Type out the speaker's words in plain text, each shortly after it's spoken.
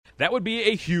that would be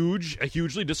a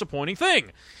hugely disappointing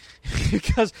thing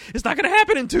because it's not going to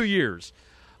happen in 2 years.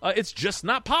 It's just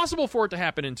not possible for it to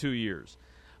happen in 2 years,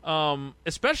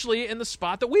 especially in the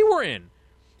spot that we were in.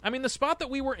 I mean, the spot that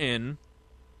we were in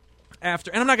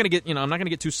after, and I'm not going to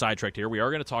get too sidetracked here. We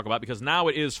are going to talk about, because now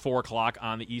it is 4:00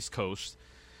 on the East Coast,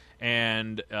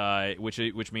 and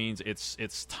which means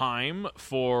it's time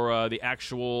for the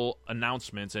actual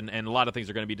announcements, and a lot of things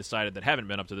are going to be decided that haven't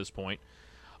been up to this point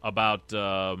about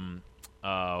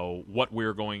what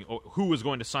we're going, who is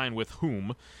going to sign with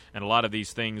whom, and a lot of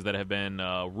these things that have been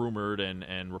rumored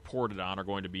and reported on are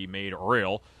going to be made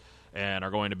real, and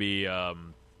are going to be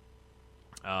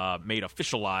made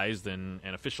officialized and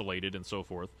officialated and so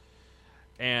forth.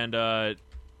 And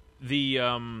the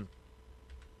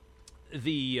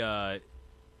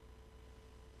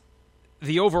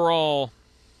overall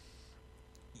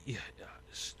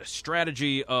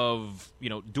strategy of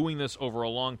doing this over a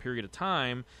long period of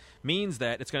time means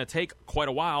that it's going to take quite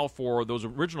a while for those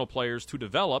original players to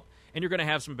develop, and you're going to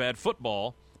have some bad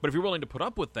football. But if you're willing to put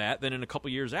up with that, then in a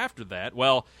couple years after that,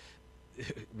 well,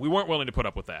 we weren't willing to put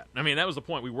up with that. I mean, that was the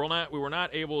point. We were not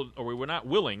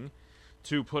willing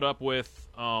to put up with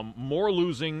more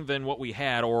losing than what we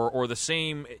had, or the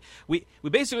same. We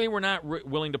basically were not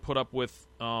willing to put up with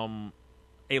a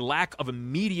lack of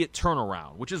immediate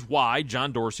turnaround, which is why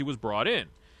John Dorsey was brought in,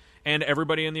 and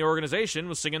everybody in the organization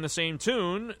was singing the same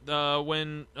tune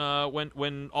when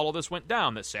all of this went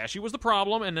down. That Sashi was the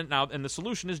problem, and the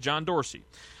solution is John Dorsey.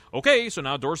 Okay, so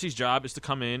now Dorsey's job is to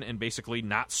come in and basically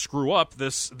not screw up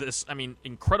this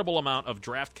incredible amount of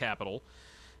draft capital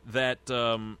that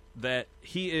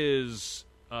he is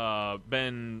has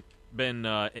been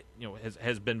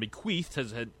bequeathed,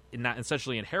 has not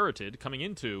essentially inherited coming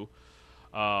into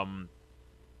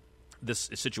this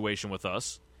situation with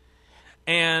us.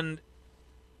 And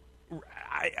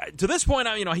to this point,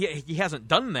 he hasn't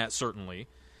done that, certainly.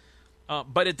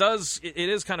 But it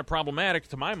is kind of problematic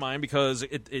to my mind, because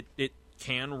it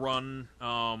can run,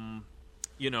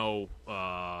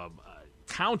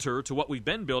 counter to what we've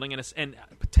been building, and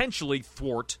potentially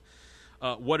thwart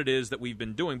what it is that we've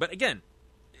been doing. But again,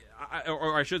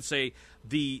 I should say,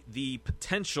 the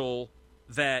potential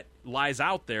that lies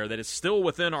out there that is still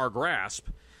within our grasp,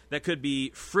 that could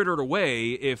be frittered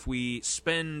away if we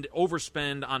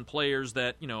overspend on players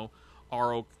that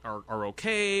are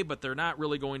okay, but they're not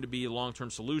really going to be a long-term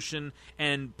solution,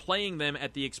 and playing them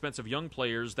at the expense of young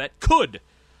players that could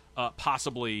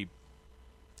possibly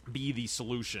be the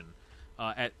solution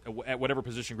at whatever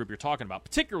position group you're talking about,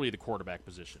 particularly the quarterback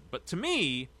position. But to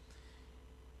me,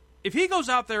 if he goes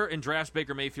out there and drafts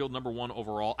Baker Mayfield number 1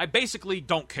 overall, I basically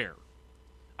don't care.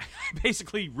 I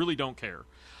basically really don't care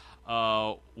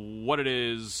what it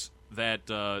is that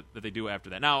they do after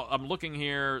that. Now, I'm looking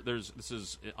here. This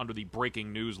is under the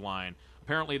breaking news line.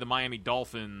 Apparently, the Miami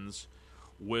Dolphins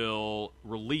will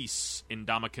release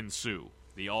Ndamukong Suh,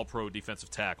 the All-Pro defensive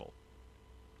tackle.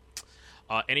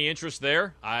 Any interest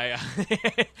there? I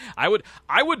would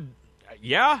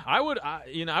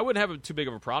have too big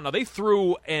of a problem. Now, they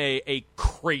threw a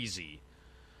crazy.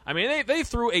 I mean, they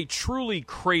threw a truly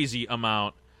crazy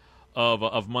amount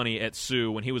of money at Suh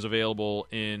when he was available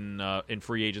in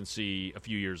free agency a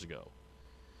few years ago.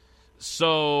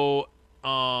 So,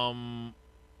 in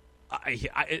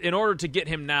order to get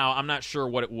him now, I'm not sure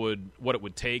what it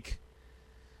would take.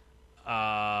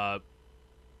 But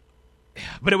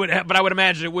I would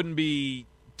imagine it wouldn't be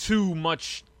too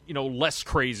much, less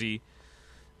crazy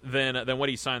than what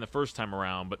he signed the first time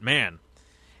around. But man,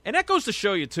 and that goes to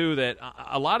show you too that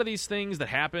a lot of these things that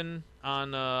happen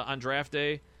on draft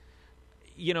day.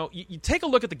 You take a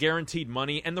look at the guaranteed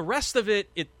money, and the rest of it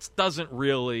doesn't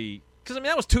really, because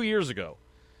that was 2 years ago,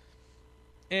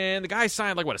 and the guy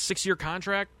signed a 6-year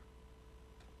contract,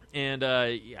 and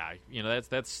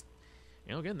that's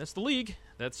again, that's the league,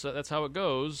 that's how it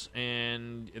goes,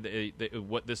 and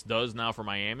what this does now for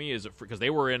Miami is because they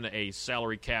were in a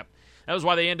salary cap. That was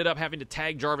why they ended up having to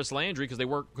tag Jarvis Landry, because they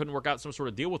couldn't work out some sort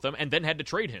of deal with him, and then had to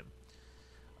trade him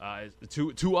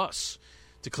to us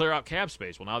to clear out cap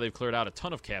space. Well, now they've cleared out a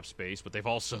ton of cap space, but they've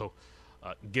also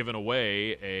given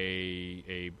away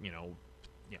a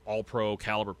all-pro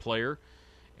caliber player.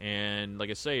 And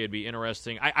like I say, it'd be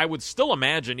interesting. I would still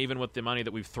imagine, even with the money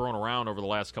that we've thrown around over the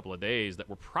last couple of days, that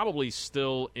we're probably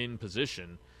still in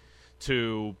position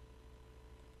to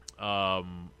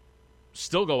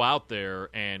still go out there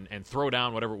and throw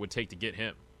down whatever it would take to get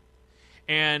him.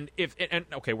 And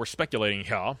okay, we're speculating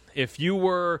here. If you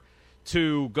were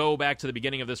to go back to the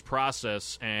beginning of this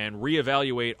process and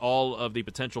reevaluate all of the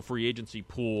potential free agency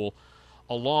pool,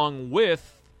 along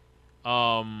with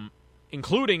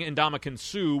including Ndamukong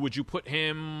Suh, would you put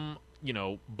him,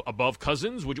 above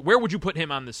Cousins? Where would you put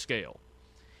him on this scale?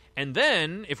 And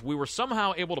then, if we were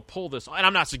somehow able to pull this, and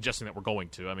I'm not suggesting that we're going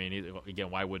to. I mean, again,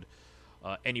 why would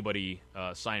anybody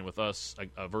sign with us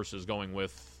versus going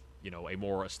with, a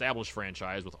more established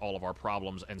franchise with all of our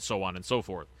problems and so on and so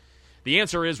forth? The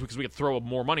answer is because we could throw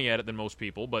more money at it than most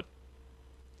people, but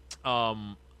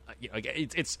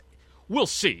it's we'll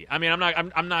see. I mean,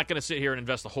 I'm not going to sit here and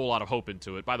invest a whole lot of hope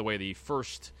into it. By the way, the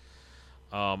first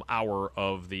hour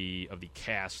of the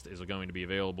cast is going to be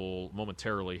available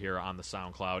momentarily here on the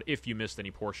SoundCloud if you missed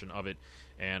any portion of it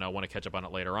and want to catch up on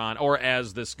it later on, or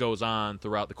as this goes on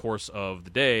throughout the course of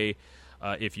the day.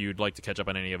 If you'd like to catch up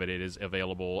on any of it, it is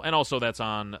available. And also that's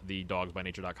on the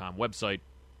dogsbynature.com website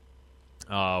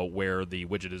where the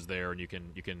widget is there, and you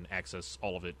can access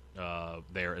all of it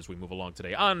there as we move along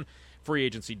today on Free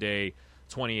Agency Day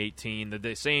 2018,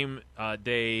 the same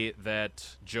day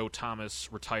that Joe Thomas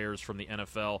retires from the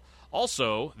NFL.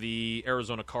 Also, the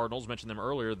Arizona Cardinals, mentioned them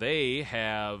earlier, they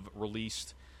have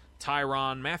released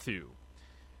Tyrann Mathieu,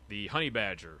 the Honey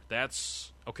Badger.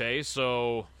 That's okay.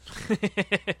 So,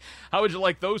 how would you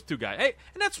like those two guys? Hey,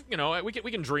 and that's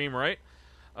we can dream, right?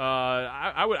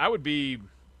 I would be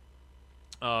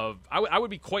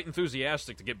quite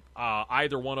enthusiastic to get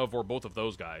either one of or both of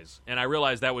those guys, and I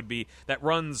realize that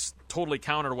runs totally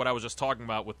counter to what I was just talking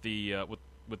about with the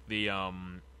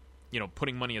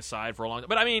putting money aside for a long time.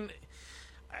 But I mean,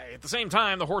 at the same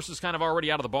time, the horse is kind of already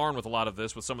out of the barn with a lot of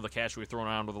this, with some of the cash we've thrown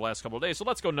around over the last couple of days. So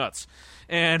let's go nuts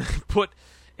and put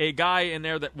a guy in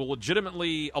there that will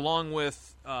legitimately, along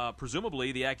with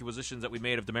presumably the acquisitions that we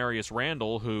made of Demarius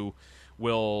Randall, who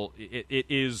will it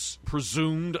is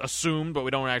assumed, but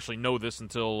we don't actually know this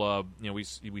until we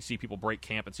see people break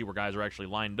camp and see where guys are actually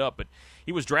lined up. But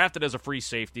he was drafted as a free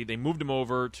safety. They moved him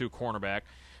over to cornerback.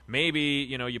 Maybe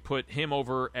you put him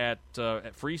over at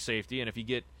free safety, and if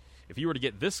you were to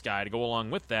get this guy to go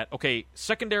along with that, okay,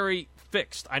 secondary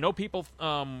fixed. I know people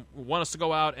want us to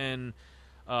go out and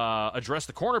address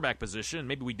the cornerback position.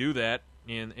 Maybe we do that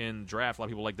in draft. A lot of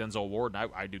people like Denzel Ward,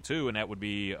 and I do too, and that would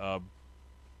be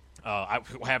I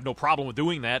have no problem with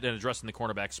doing that and addressing the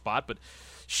cornerback spot. But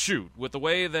shoot, with the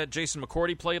way that Jason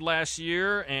McCourty played last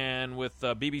year, and with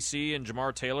BBC and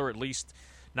Jamar Taylor at least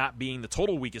not being the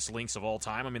total weakest links of all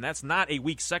time, I mean, that's not a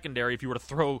weak secondary if you were to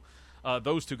throw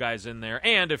those two guys in there.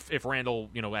 And if Randall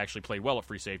actually played well at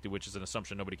free safety, which is an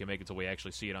assumption nobody can make until we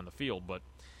actually see it on the field. But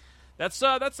that's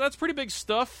pretty big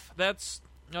stuff. That's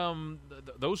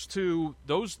those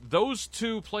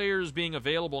two players being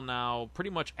available now, pretty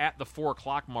much at the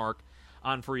 4:00 mark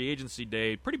on Free Agency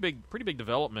Day. Pretty big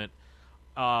development,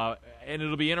 and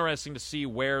it'll be interesting to see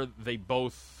where they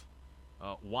both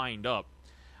wind up.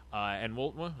 And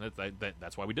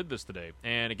that's why we did this today.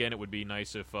 And again, it would be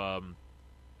nice if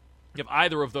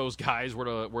either of those guys were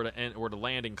to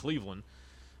land in Cleveland,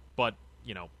 but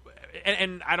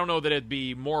and I don't know that it'd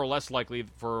be more or less likely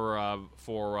for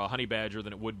Honey Badger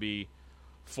than it would be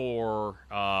for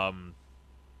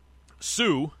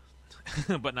Sue.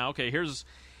 But now, okay,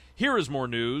 here is more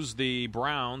news. The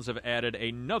Browns have added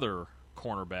another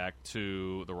cornerback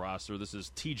to the roster. This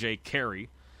is T.J. Carey.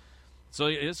 So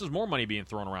this is more money being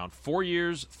thrown around. 4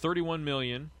 years, $31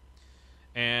 million,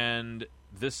 and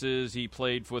he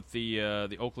played with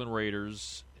the Oakland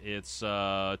Raiders. It's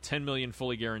 $10 million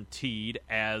fully guaranteed,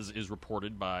 as is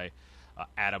reported by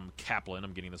Adam Kaplan.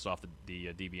 I'm getting this off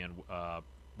the DBN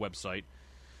website.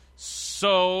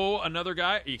 So another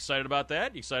guy. Are you excited about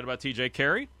that? You excited about T.J.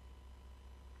 Carey?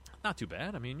 Not too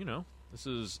bad. I mean, this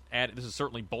is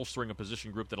certainly bolstering a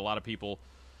position group that a lot of people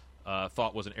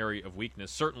thought was an area of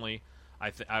weakness. Certainly,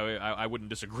 I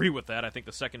wouldn't disagree with that. I think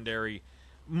the secondary,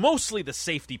 mostly the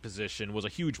safety position, was a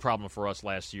huge problem for us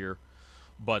last year.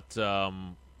 But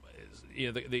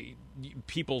the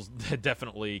people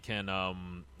definitely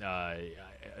can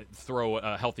throw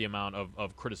a healthy amount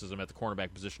of criticism at the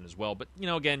cornerback position as well. But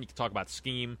again, you can talk about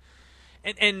scheme,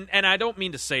 and I don't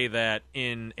mean to say that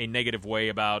in a negative way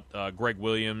about Greg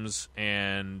Williams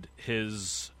and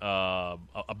his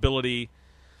ability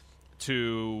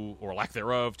to, or lack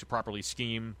thereof, to properly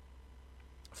scheme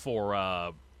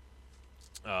for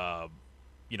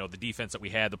the defense that we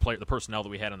had, the personnel that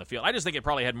we had on the field. I just think it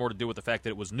probably had more to do with the fact that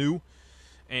it was new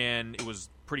and it was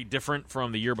pretty different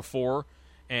from the year before.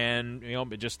 And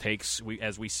it just takes,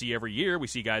 as we see every year, we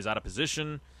see guys out of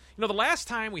position. The last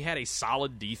time we had a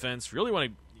solid defense, really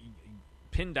want to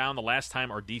pin down the last time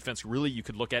our defense really you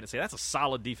could look at it and say that's a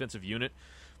solid defensive unit,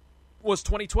 was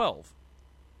 2012.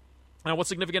 Now, what's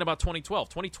significant about 2012?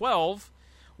 2012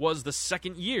 was the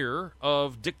second year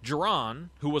of Dick Duran,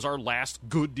 who was our last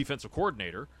good defensive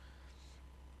coordinator.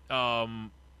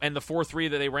 and the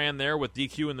 4-3 that they ran there with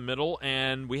DQ in the middle,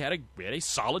 and we had a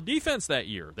solid defense that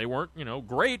year. They weren't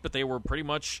great, but they were pretty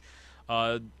much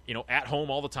at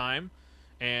home all the time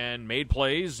and made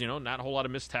plays. Not a whole lot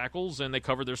of missed tackles, and they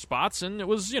covered their spots, and it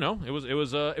was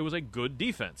a good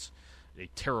defense. A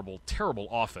terrible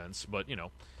offense, but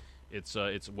it's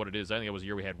what it is. I think it was a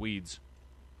year we had weeds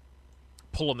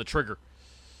pulling the trigger,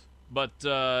 but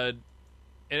at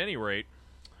any rate,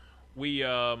 we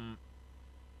my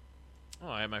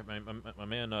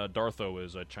man Dartho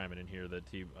is chiming in here that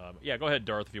he go ahead,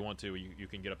 Darth, if you want to. You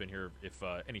can get up in here if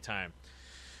anytime.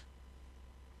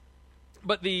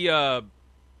 But I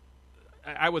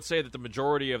would say that the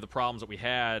majority of the problems that we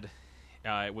had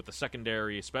with the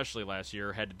secondary, especially last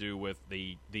year, had to do with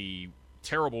the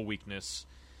terrible weakness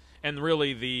and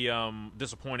really the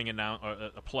disappointing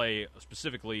play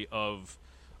specifically of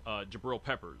Jabril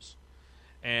Peppers.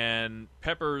 And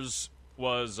Peppers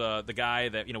was the guy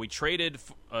that we traded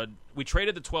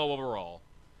the 12 overall,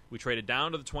 we traded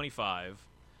down to the 25,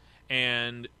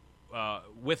 and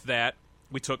with that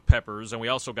we took Peppers, and we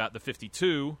also got the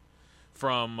 52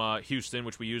 from Houston,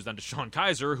 which we used on Deshaun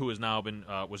Kaiser, who has now been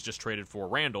was just traded for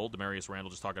Randall, Demarius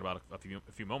Randall, just talking about a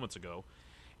few moments ago,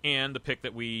 and the pick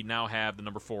that we now have, the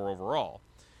number 4 overall.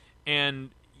 And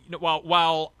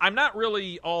while I'm not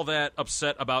really all that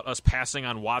upset about us passing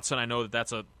on Watson, I know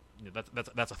that's a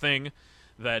thing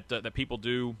that people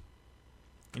do,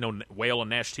 wail and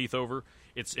gnash teeth over.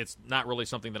 It's not really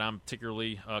something that I'm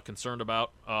particularly concerned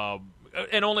about,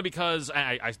 and only because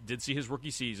I did see his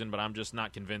rookie season, but I'm just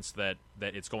not convinced that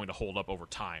it's going to hold up over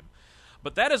time.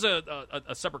 But that is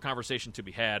a separate conversation to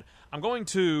be had. I'm going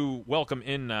to welcome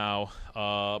in now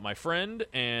my friend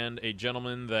and a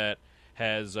gentleman that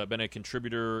has been a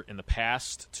contributor in the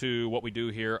past to what we do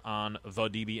here on the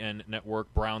DBN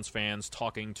Network, Browns fans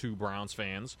talking to Browns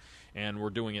fans, and we're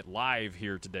doing it live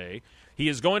here today. He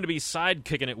is going to be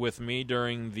sidekicking it with me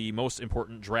during the most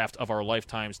important draft of our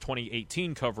lifetimes,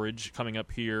 2018 coverage, coming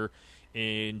up here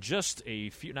in just a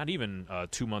few, not even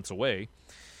 2 months away.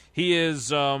 He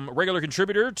is a regular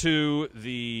contributor to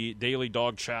the Daily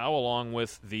Dog Chow, along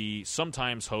with the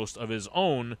sometimes host of his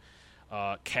own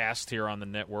cast here on the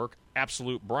network,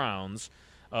 Absolute Browns.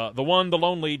 The one, the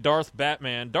lonely Darth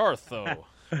Batman. Darth, though.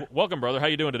 Welcome, brother. How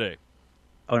you doing today?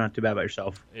 Oh, not too bad about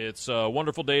yourself. It's a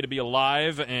wonderful day to be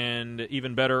alive, and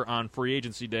even better on Free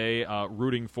Agency Day,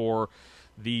 rooting for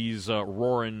these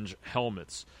Rorange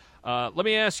helmets. Let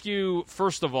me ask you,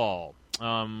 first of all,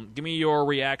 give me your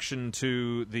reaction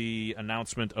to the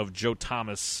announcement of Joe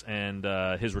Thomas and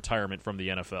his retirement from the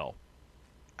NFL.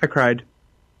 I cried.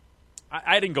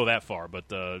 I didn't go that far, but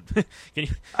can you?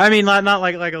 I mean, not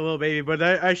like a little baby, but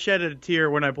I shed a tear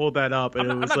when I pulled that up.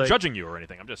 And I'm not judging you or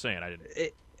anything. I'm just saying I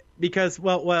didn't. Because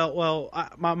my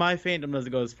fandom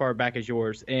doesn't go as far back as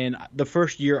yours. And the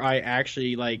first year I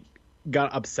actually got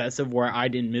obsessive where I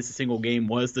didn't miss a single game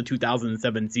was the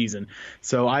 2007 season.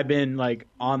 So I've been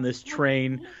on this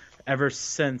train ever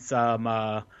since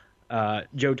Joe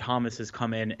Thomas has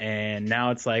come in, and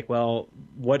now it's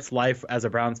what's life as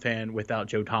a Browns fan without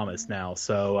Joe Thomas now?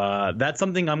 So that's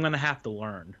something I'm going to have to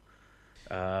learn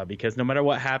because no matter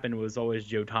what happened, it was always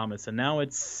Joe Thomas. And now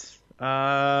it's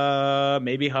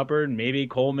maybe Hubbard, maybe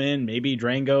Coleman, maybe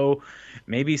Drango,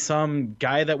 maybe some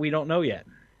guy that we don't know yet.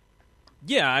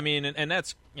 Yeah, I mean, and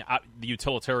that's the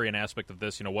utilitarian aspect of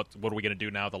this. What are we going to do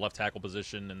now at the left tackle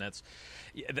position? And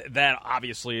that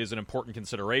obviously is an important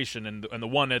consideration, and the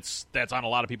one that's on a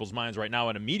lot of people's minds right now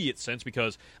in immediate sense,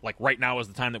 because right now is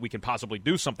the time that we can possibly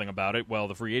do something about it. Well,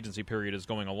 the free agency period is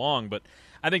going along, but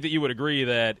I think that you would agree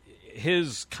that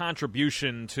his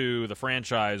contribution to the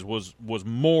franchise was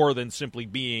more than simply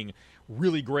being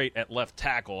really great at left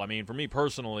tackle. I mean, for me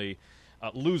personally,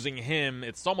 losing him,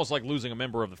 it's almost like losing a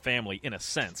member of the family in a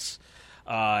sense.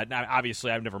 Now,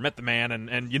 obviously, I've never met the man,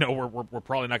 and we're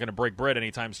probably not going to break bread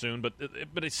anytime soon. But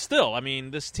it's still, I mean,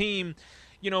 this team,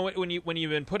 when you've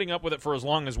been putting up with it for as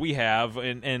long as we have,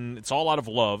 and it's all out of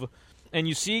love, and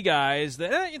you see guys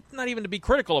that not even to be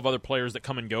critical of other players that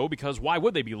come and go, because why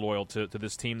would they be loyal to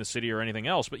this team, the city, or anything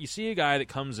else? But you see a guy that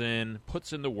comes in,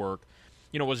 puts in the work,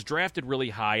 was drafted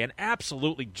really high and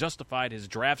absolutely justified his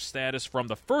draft status from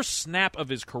the first snap of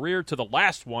his career to the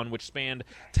last one, which spanned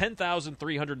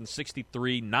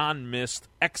 10,363 non-missed,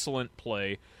 excellent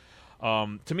play.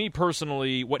 To me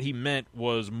personally, what he meant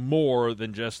was more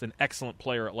than just an excellent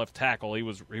player at left tackle. He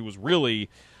was really,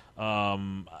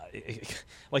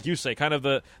 like you say, kind of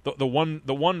the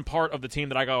one part of the team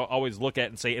that I always look at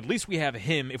and say, at least we have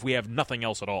him if we have nothing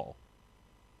else at all.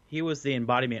 He was the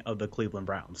embodiment of the Cleveland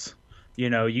Browns.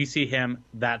 You see him,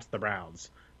 that's the Browns.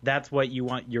 That's what you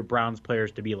want your Browns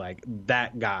players to be like.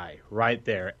 That guy right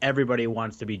there. Everybody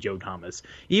wants to be Joe Thomas.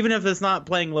 Even if it's not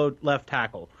playing left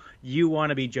tackle, you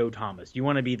want to be Joe Thomas. You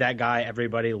want to be that guy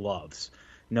everybody loves,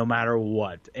 no matter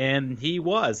what. And he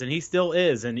was, and he still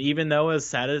is. And even though as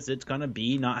sad as it's going to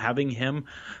be not having him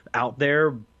out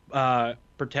there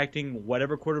protecting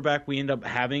whatever quarterback we end up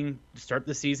having to start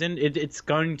the season, it's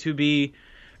going to be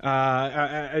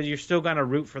you're still going to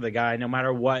root for the guy no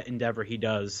matter what endeavor he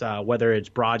does, whether it's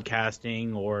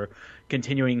broadcasting or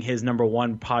continuing his number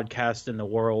one podcast in the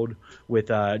world with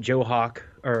Joe Hawk,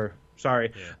 or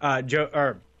sorry, Joe,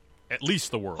 or at least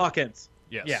the world. Hawkins.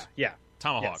 Yes. Yeah.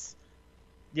 Tomahawk.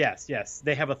 Yes.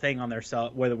 They have a thing on their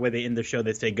where they end the show.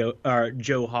 They say "Go or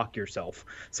Joe Hawk yourself."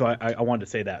 So I wanted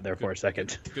to say that there for a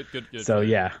second. Good. So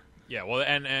yeah. Yeah. Well,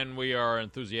 and we are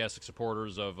enthusiastic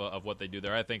supporters of what they do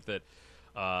there. I think that.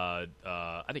 I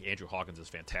think Andrew Hawkins is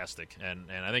fantastic, and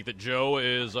I think that Joe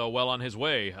is well on his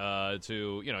way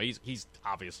to, he's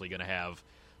obviously going to have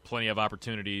plenty of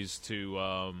opportunities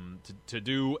to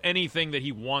do anything that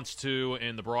he wants to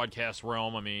in the broadcast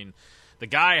realm. I mean, the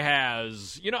guy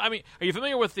has, are you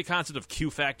familiar with the concept of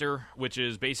Q factor, which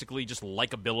is basically just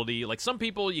likability? Like, some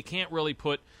people you can't really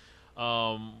put.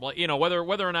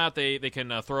 Whether or not they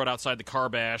can throw it outside the car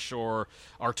bash, or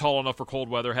are tall enough for cold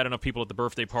weather, had enough people at the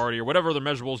birthday party, or whatever the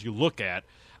measurables you look at,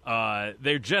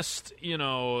 they're just,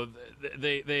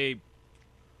 they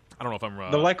I don't know if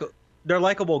I'm they're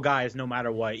likable guys no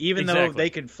matter what, even though they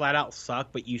could flat out suck,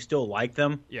 but you still like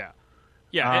them. Yeah.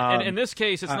 And in this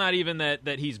case, it's not even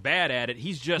that he's bad at it.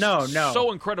 He's just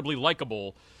so incredibly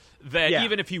likable that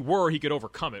even if he were, he could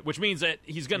overcome it, which means that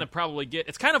he's going to probably get...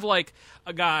 It's kind of like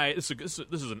a guy... This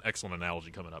is an excellent analogy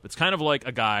coming up. It's kind of like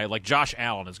a guy like Josh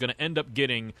Allen is going to end up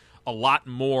getting a lot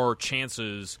more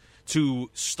chances to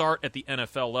start at the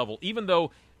NFL level, even though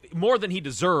more than he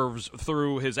deserves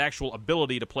through his actual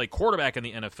ability to play quarterback in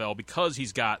the NFL, because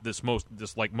he's got this most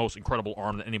incredible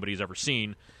arm that anybody's ever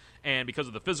seen, and because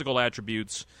of the physical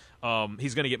attributes,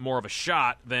 he's going to get more of a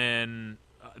shot than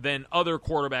other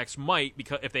quarterbacks might,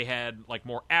 because if they had like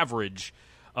more average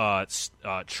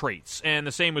traits. And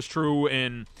the same was true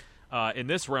in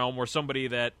this realm, where somebody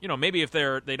that, maybe if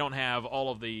they don't have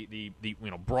all of the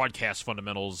broadcast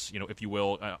fundamentals, if you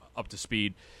will, up to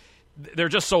speed, they're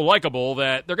just so likable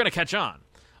that they're going to catch on.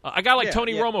 A guy like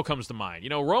Tony Romo comes to mind.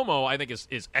 Romo, I think,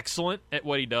 is excellent at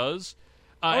what he does.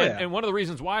 And one of the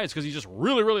reasons why is because he's just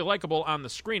really, really likable on the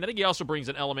screen. I think he also brings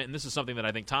an element, and this is something that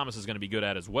I think Thomas is going to be good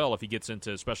at as well if he gets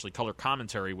into especially color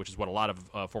commentary, which is what a lot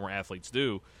of former athletes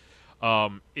do,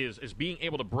 is being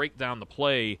able to break down the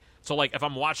play. So, like, if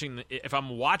I'm watching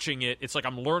it, it's like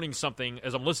I'm learning something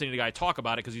as I'm listening to the guy talk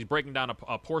about it, because he's breaking down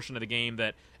a portion of the game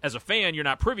that, as a fan, you're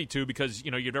not privy to because,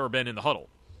 you've never been in the huddle.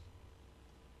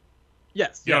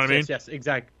 Yes. You know what I mean? Yes,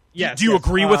 exactly. Yes. Do you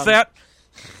agree with that?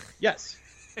 Yes.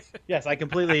 Yes, I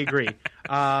completely agree.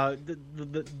 I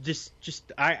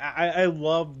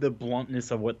love the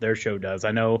bluntness of what their show does.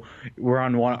 I know we're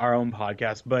on our own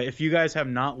podcast, but if you guys have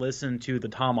not listened to the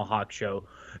Tomahawk Show,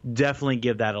 definitely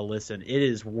give that a listen. It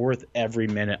is worth every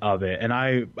minute of it, and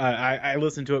I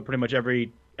listen to it pretty much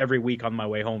every week on my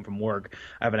way home from work.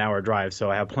 I have an hour drive,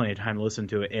 so I have plenty of time to listen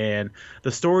to it. And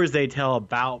the stories they tell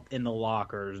about in the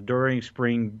lockers during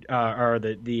spring or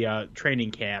the training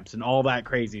camps and all that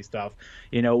crazy stuff,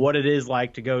 what it is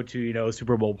like to go to, a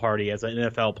Super Bowl party as an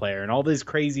NFL player, and all these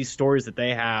crazy stories that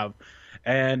they have.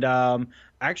 And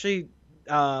actually,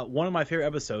 one of my favorite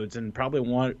episodes, and probably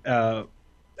one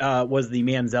was the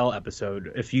Manziel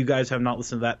episode. If you guys have not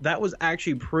listened to that was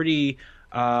actually pretty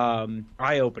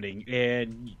eye-opening,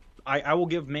 and I will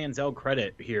give Manziel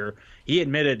credit here. He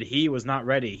admitted he was not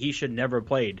ready. He should never have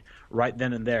played right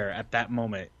then and there at that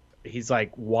moment. He's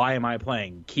like, why am I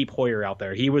playing? Keep Hoyer out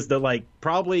there. He was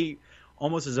probably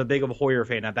almost as a big of a Hoyer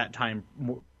fan at that time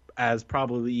as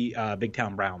probably Big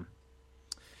Town Brown.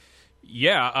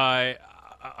 Yeah,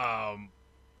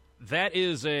 that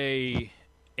is a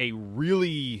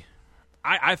really...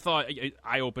 I thought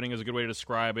eye-opening is a good way to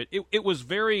describe it. It was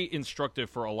very instructive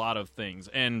for a lot of things.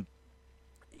 And,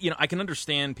 I can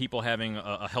understand people having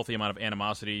a healthy amount of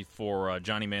animosity for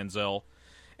Johnny Manziel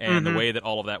and the way that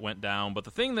all of that went down. But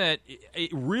the thing that it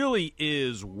really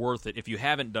is worth it, if you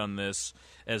haven't done this,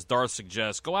 as Darth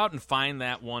suggests, go out and find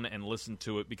that one and listen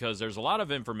to it, because there's a lot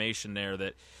of information there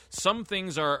that some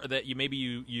things are that you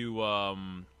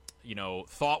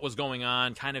thought was going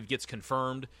on kind of gets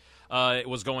confirmed. It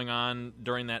was going on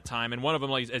during that time. And one of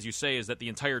them, as you say, is that the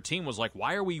entire team was like,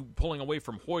 why are we pulling away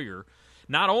from Hoyer?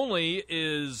 Not only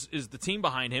is the team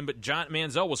behind him, but John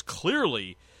Manziel was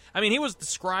clearly... I mean, he was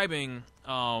describing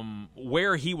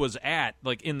where he was at,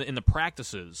 like in the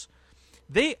practices,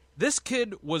 this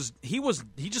kid was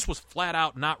just was flat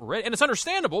out not ready, and it's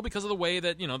understandable because of the way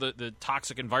that the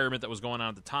toxic environment that was going on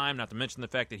at the time. Not to mention the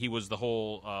fact that he was the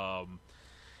whole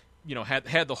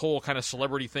had the whole kind of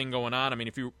celebrity thing going on. I mean,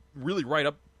 if you really right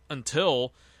up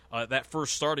until that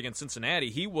first start against Cincinnati,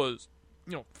 he was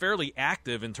fairly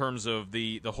active in terms of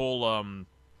the whole.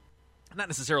 Not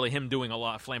necessarily him doing a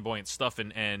lot of flamboyant stuff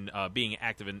and being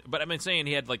active but I'm saying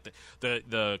he had like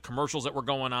the commercials that were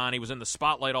going on. He was in the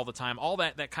spotlight all the time. All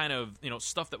that kind of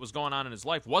stuff that was going on in his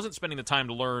life. Wasn't spending the time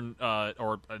to learn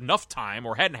or enough time,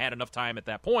 or hadn't had enough time at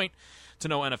that point to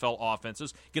know NFL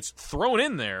offenses. Gets thrown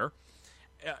in there,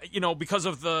 because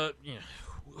of the.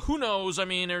 Who knows? I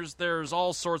mean, there's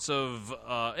all sorts of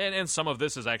and some of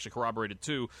this is actually corroborated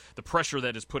too. The pressure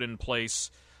that is put in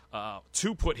place.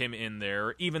 To put him in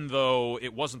there, even though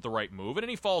it wasn't the right move, and then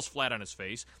he falls flat on his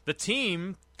face. The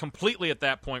team completely at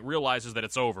that point realizes that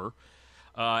it's over,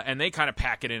 and they kind of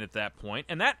pack it in at that point.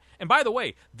 And by the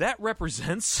way, that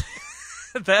represents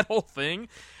that whole thing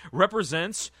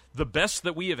represents the best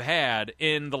that we have had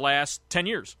in the last 10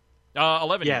 years,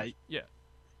 11 years.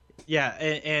 Yeah,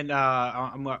 and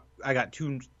I got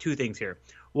two things here.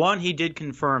 One, he did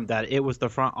confirm that it was the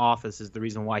front office is the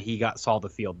reason why he saw the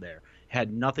field there.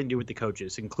 Had nothing to do with the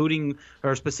coaches,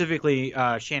 specifically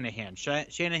Shanahan.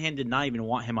 Shanahan did not even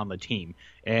want him on the team,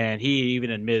 and he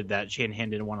even admitted that Shanahan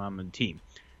didn't want him on the team.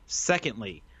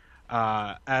 Secondly,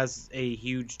 as a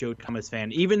huge Joe Thomas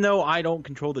fan, even though I don't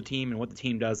control the team and what the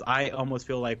team does, I almost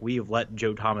feel like we have let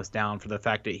Joe Thomas down for the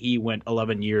fact that he went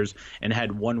 11 years and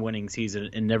had one winning season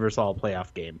and never saw a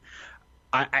playoff game.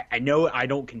 I know I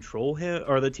don't control him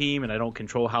or the team, and I don't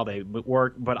control how they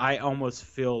work, but I almost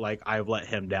feel like I've let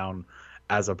him down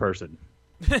as a person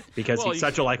because he's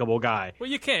such a likable guy. Well,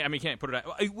 you can't put it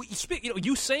out.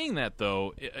 You saying that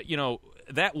though,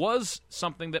 that was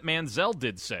something that Manziel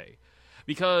did say,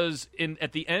 because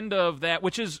at the end of that,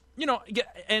 which is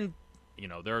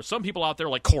there are some people out there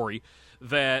like Corey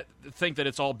that think that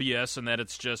it's all BS and that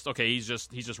it's just okay. He's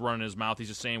just running his mouth. He's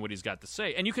just saying what he's got to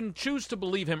say, and you can choose to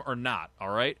believe him or not.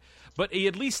 All right, but he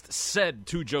at least said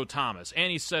to Joe Thomas,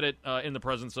 and he said it in the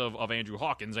presence of Andrew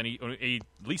Hawkins, and he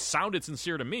at least sounded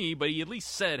sincere to me. But he at least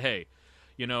said, "Hey,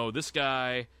 this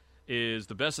guy is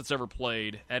the best that's ever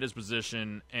played at his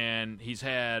position, and he's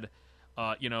had."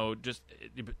 Just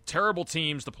terrible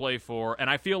teams to play for, and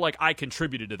I feel like I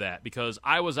contributed to that because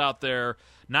I was out there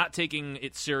not taking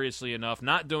it seriously enough,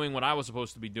 not doing what I was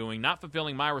supposed to be doing, not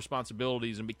fulfilling my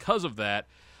responsibilities, and because of that,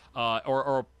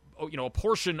 a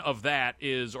portion of that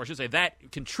is, or I should say,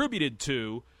 that contributed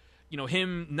to,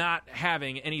 him not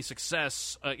having any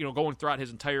success, going throughout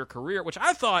his entire career, which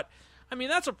I thought,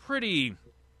 that's a pretty.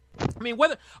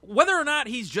 Whether or not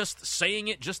he's just saying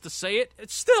it just to say it,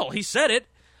 it's still he said it.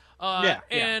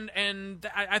 And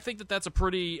I think that's a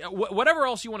pretty whatever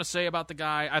else you want to say about the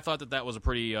guy. I thought that was a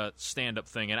pretty stand-up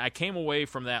thing, and I came away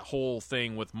from that whole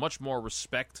thing with much more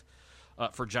respect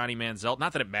for Johnny Manziel.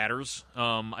 Not that it matters,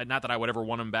 not that I would ever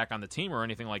want him back on the team or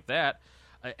anything like that,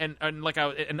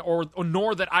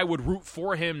 nor that I would root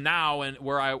for him now, and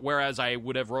whereas I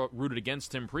would have rooted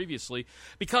against him previously,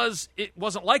 because it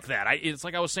wasn't like that. It's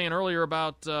like I was saying earlier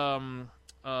about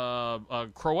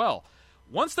Crowell.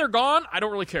 Once they're gone, I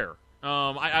don't really care.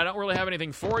 I don't really have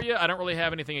anything for you. I don't really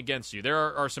have anything against you.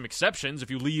 There are some exceptions.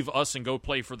 If you leave us and go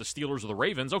play for the Steelers or the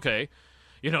Ravens, okay,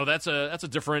 that's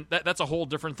a whole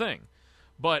different thing.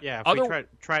 But yeah,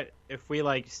 if we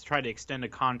try to extend a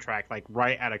contract like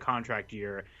right at a contract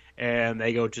year, and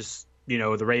they go just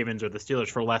the Ravens or the Steelers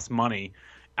for less money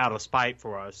out of spite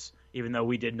for us, even though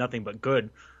we did nothing but good.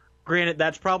 Granted,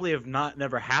 that's probably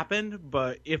never happened,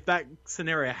 but if that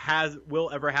scenario will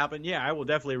ever happen, yeah, I will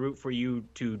definitely root for you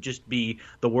to just be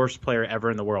the worst player ever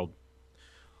in the world.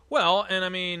 Well, and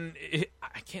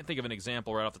I can't think of an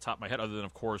example right off the top of my head other than,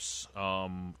 of course,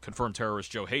 confirmed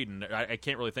terrorist Joe Hayden. I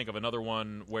can't really think of another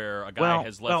one where a guy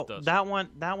has left us. That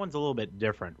one's a little bit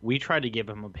different. We tried to give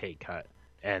him a pay cut.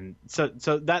 And so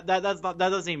that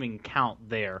doesn't even count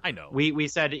there. I know. We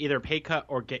said either pay cut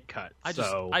or get cut. I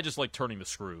just like turning the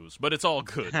screws, but it's all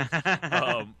good.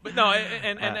 But no,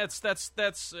 and that's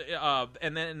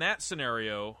and then in that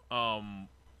scenario,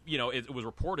 it was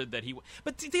reported that he.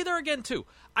 But there again, too,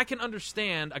 I can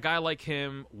understand a guy like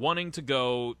him wanting to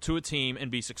go to a team and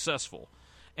be successful,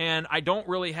 and I don't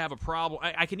really have a problem.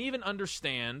 I can even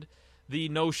understand the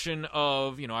notion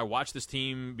of, I watched this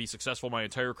team be successful my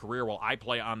entire career while I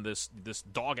play on this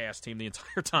dog-ass team the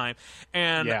entire time.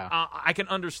 And I can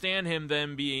understand him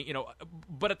then being,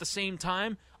 but at the same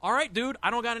time, all right, dude, I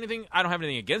don't have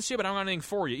anything against you, but I don't got anything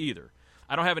for you either.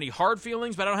 I don't have any hard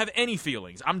feelings, but I don't have any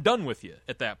feelings. I'm done with you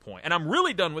at that point. And I'm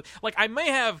really done with, like, I may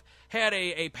have had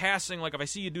a passing, like, if I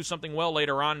see you do something well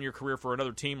later on in your career for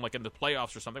another team, like in the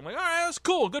playoffs or something, like, all right, that's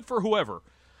cool, good for whoever.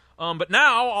 But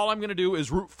now all I'm going to do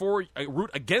is root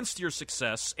against your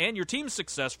success and your team's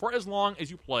success for as long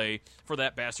as you play for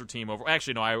that bastard team over.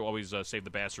 Actually, no, I always save the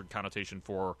bastard connotation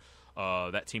for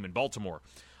that team in Baltimore.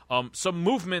 Some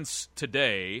movements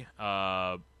today,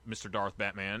 Mr. Darth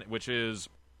Batman, which is,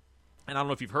 and I don't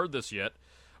know if you've heard this yet,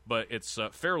 but it's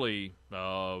fairly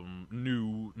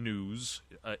new news,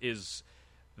 is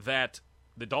that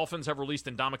the Dolphins have released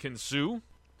Ndamukong Suh.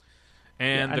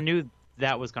 And I knew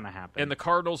that was going to happen. And the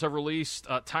Cardinals have released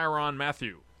Tyrann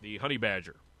Mathieu, the Honey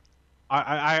Badger.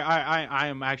 I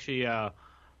am actually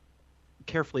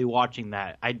carefully watching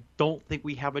that. I don't think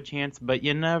we have a chance, but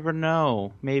you never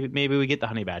know. Maybe we get the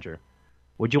Honey Badger.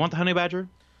 Would you want the Honey Badger?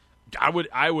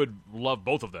 I would love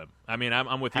both of them. I mean,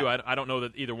 I'm with you. I don't know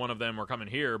that either one of them are coming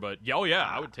here, but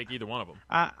I would take either one of them.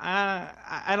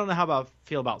 I don't know how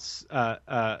feel about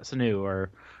Sanu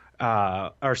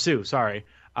or Sue. Sorry,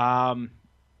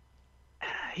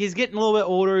 he's getting a little bit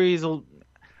older.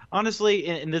 Honestly,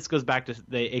 and this goes back to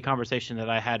a conversation that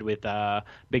I had with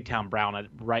Big Town Brown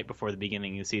right before the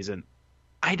beginning of the season.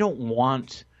 I don't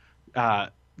want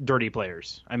dirty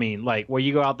players. I mean, like where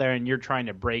you go out there and you're trying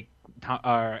to break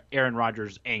Aaron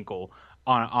Rodgers' ankle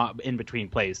on in between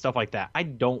plays, stuff like that. I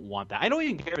don't want that. I don't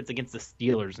even care if it's against the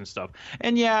Steelers and stuff.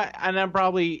 And I'm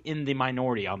probably in the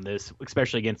minority on this,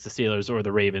 especially against the Steelers or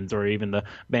the Ravens or even the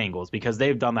Bengals, because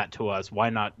they've done that to us.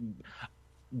 Why not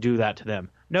do that to them?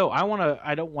 No, I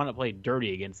don't want to play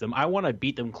dirty against them. I want to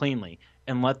beat them cleanly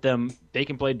and let them. They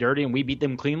can play dirty and we beat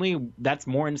them cleanly. That's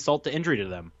more insult to injury to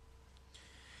them.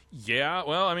 Yeah,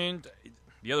 well, I mean,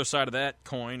 the other side of that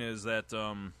coin is that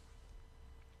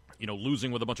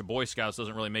losing with a bunch of Boy Scouts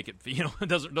doesn't really make it. It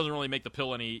doesn't really make the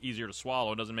pill any easier to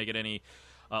swallow. It doesn't make it any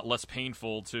less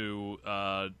painful to.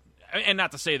 And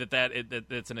not to say that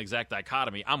it's an exact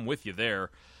dichotomy. I'm with you there.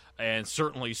 And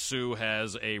certainly Sue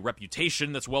has a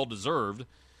reputation that's well deserved,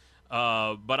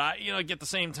 but at the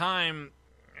same time,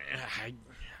 I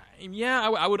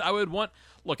would want.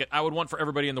 I would want for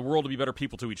everybody in the world to be better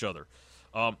people to each other.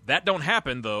 That don't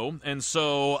happen though, and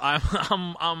so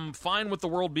I'm fine with the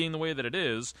world being the way that it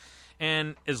is.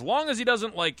 And as long as he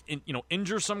doesn't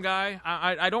injure some guy,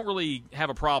 I don't really have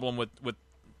a problem with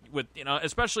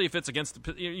especially if it's against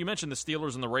you mentioned the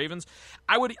Steelers and the Ravens.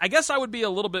 I guess I would be a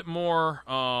little bit more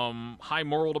high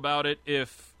moral about it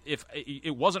if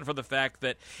it wasn't for the fact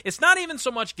that it's not even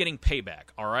so much getting payback.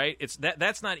 All right, it's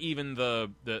that's not even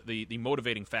the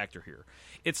motivating factor here.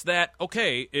 It's that,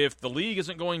 okay, if the league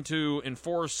isn't going to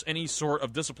enforce any sort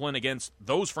of discipline against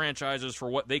those franchises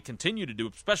for what they continue to do,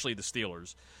 especially the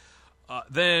Steelers,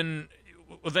 then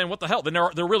what the hell? Then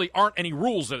there really aren't any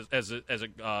rules as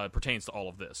it pertains to all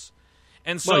of this.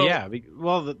 And so,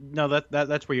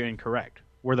 that's where you're incorrect.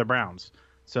 We're the Browns,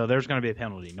 so there's going to be a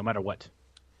penalty no matter what.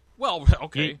 Well,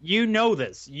 okay. You know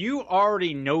this. You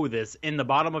already know this in the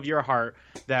bottom of your heart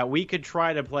that we could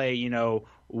try to play,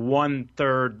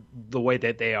 1/3 the way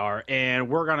that they are, and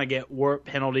we're going to get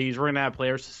penalties. We're going to have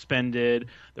players suspended.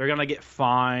 They're going to get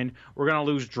fined. We're going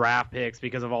to lose draft picks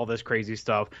because of all this crazy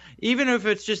stuff. Even if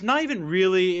it's just not even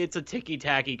really, it's a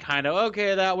ticky-tacky kind of,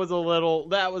 okay, that was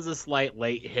a slight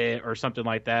late hit or something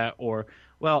like that. Or,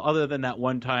 well, other than that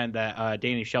one time that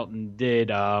Danny Shelton did,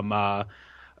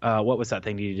 what was that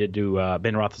thing he did to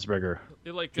Ben Roethlisberger? I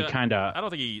don't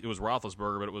think it was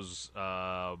Roethlisberger, but it was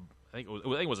I think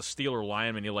it was a Steeler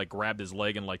lineman. He grabbed his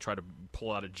leg and tried to pull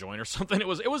out a joint or something. It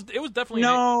was definitely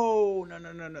no.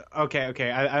 Okay.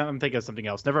 I'm thinking of something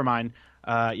else. Never mind.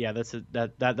 That's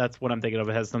what I'm thinking of.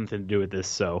 It has something to do with this.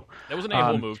 So that was an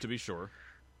a-hole move, to be sure.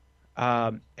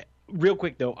 Real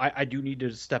quick though, I do need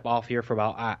to step off here for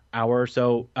about an hour or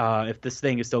so. If this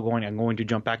thing is still going, I'm going to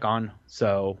jump back on.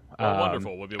 So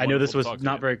wonderful. I know this was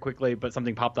not very quickly, but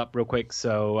something popped up real quick,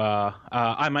 so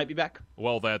I might be back.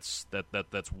 Well, that's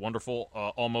wonderful.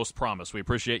 Almost promise. We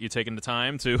appreciate you taking the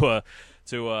time to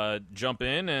jump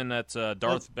in, and that's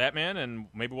Darth Batman, and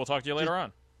maybe we'll talk to you later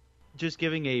on. Just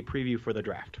giving a preview for the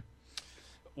draft.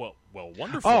 Well,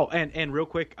 wonderful. Oh, and real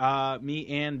quick, me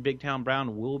and Big Town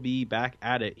Brown will be back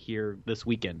at it here this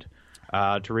weekend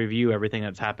to review everything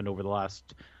that's happened over the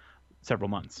last several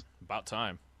months. About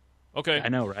time. Okay. I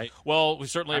know, right? Well, we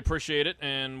certainly appreciate it,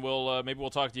 and maybe we'll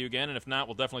talk to you again, and if not,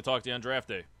 we'll definitely talk to you on draft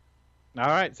day. All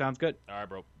right, sounds good. All right,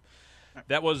 bro.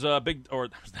 That was not Big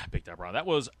Time Brown. That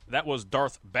was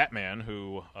Darth Batman,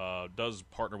 who does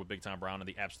partner with Big Time Brown and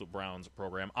the Absolute Browns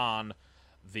program on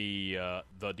the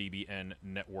DBN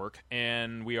Network,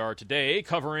 and we are today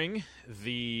covering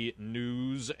the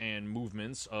news and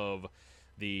movements of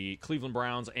the Cleveland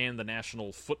Browns and the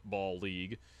National Football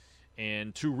League.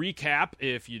 And to recap,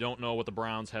 if you don't know what the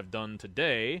Browns have done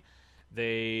today,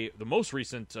 the most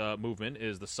recent movement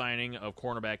is the signing of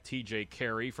cornerback T.J.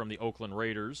 Carey from the Oakland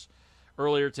Raiders.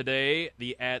 Earlier today,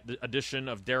 the addition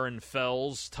of Darren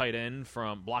Fells,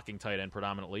 blocking tight end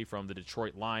predominantly, from the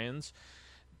Detroit Lions.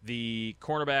 The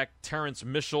cornerback Terrence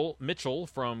Mitchell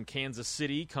from Kansas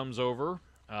City comes over.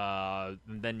 And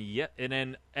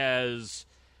then as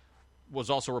was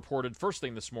also reported first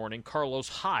thing this morning, Carlos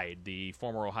Hyde, the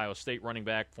former Ohio State running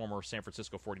back, former San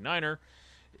Francisco 49er,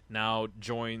 now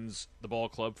joins the ball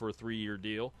club for a 3-year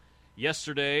deal.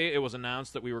 Yesterday, it was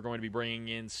announced that we were going to be bringing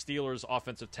in Steelers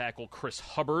offensive tackle Chris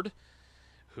Hubbard,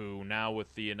 who now,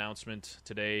 with the announcement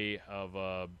today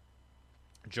of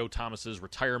Joe Thomas's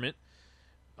retirement,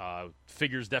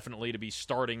 figures definitely to be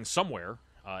starting somewhere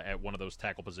at one of those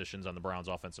tackle positions on the Browns'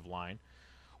 offensive line.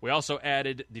 We also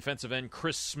added defensive end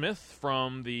Chris Smith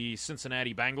from the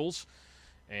Cincinnati Bengals,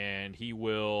 and he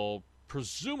will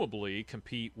presumably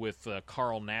compete with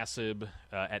Carl Nassib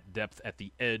at depth at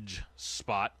the edge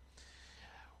spot.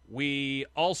 We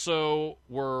also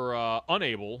were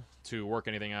unable to work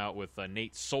anything out with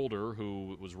Nate Solder,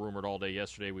 who was rumored all day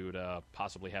yesterday we would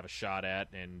possibly have a shot at,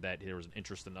 and that there was an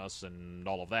interest in us and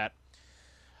all of that.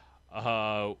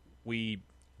 We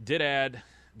did add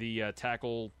the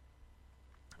tackle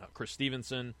Chris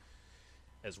Stevenson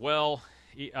as well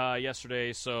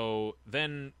yesterday. So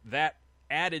then that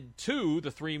added to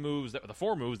the 4 moves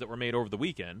that were made over the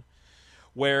weekend,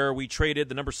 where we traded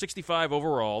the number 65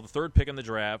 overall, the third pick in the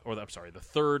draft, the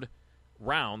third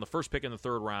round, the first pick in the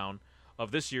third round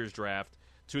of this year's draft,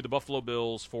 to the Buffalo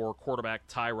Bills for quarterback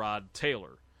Tyrod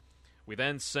Taylor. We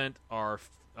then sent our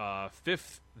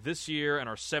 5th this year and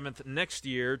our 7th next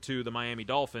year to the Miami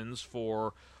Dolphins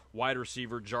for wide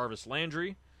receiver Jarvis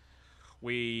Landry.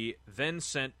 We then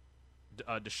sent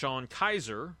Deshaun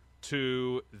Kaiser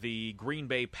to the Green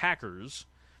Bay Packers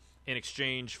in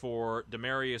exchange for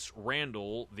Demarius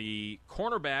Randall, the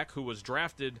cornerback who was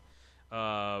drafted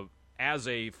as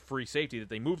a free safety, that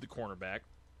they moved the cornerback,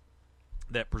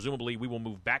 that presumably we will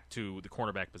move back to the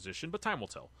cornerback position, but time will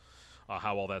tell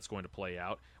how all that's going to play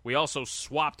out. We also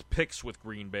swapped picks with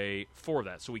Green Bay for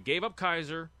that. So we gave up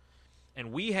Kaiser,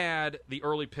 and we had the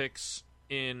early picks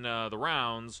in the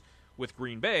rounds with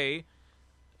Green Bay,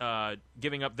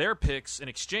 giving up their picks in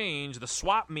exchange. The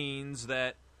swap means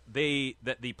that the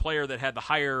player that had the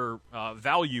higher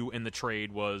value in the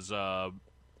trade was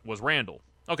Randall.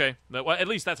 Okay, well, at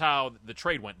least that's how the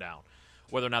trade went down.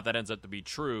 Whether or not that ends up to be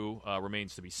true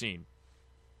remains to be seen.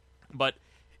 But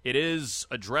it is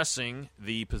addressing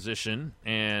the position,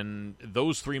 and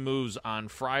those 3 moves on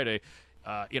Friday.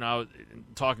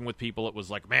 Talking with people, it was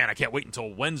like, man, I can't wait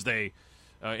until Wednesday.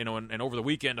 And over the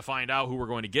weekend to find out who we're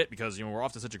going to get, because we're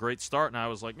off to such a great start. And I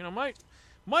was like,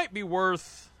 might be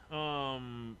worth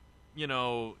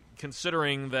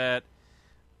considering that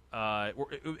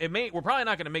we're probably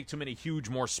not going to make too many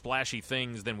more splashy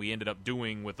things than we ended up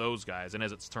doing with those guys. And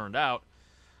as it's turned out,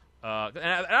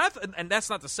 and that's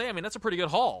not to say, I mean, that's a pretty good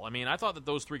haul. I mean, I thought that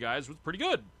those 3 guys was pretty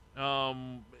good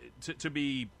to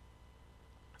be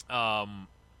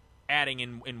adding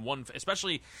in one,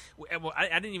 especially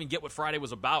I didn't even get what Friday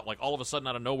was about. Like, all of a sudden,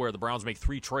 out of nowhere, the Browns make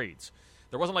 3 trades.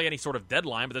 There wasn't like any sort of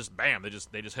deadline, but just bam, they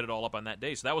just hit it all up on that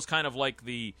day. So that was kind of like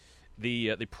the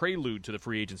prelude to the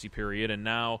free agency period. And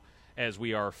now, as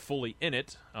we are fully in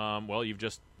it, you've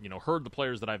just heard the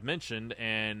players that I've mentioned,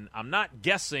 and I'm not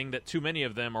guessing that too many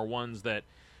of them are ones that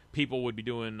people would be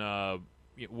doing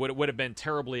would have been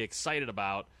terribly excited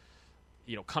about.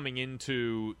 Coming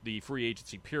into the free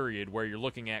agency period, where you're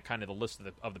looking at kind of the list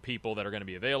of the people that are going to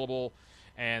be available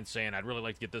and saying, I'd really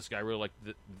like to get this guy, really like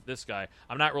this guy.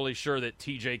 I'm not really sure that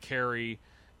T.J. Carey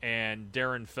and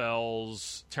Darren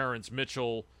Fells, Terrence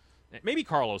Mitchell, maybe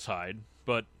Carlos Hyde,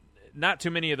 but not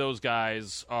too many of those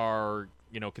guys are,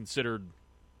 considered.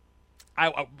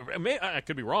 I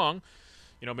could be wrong.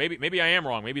 Maybe I am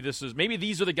wrong. Maybe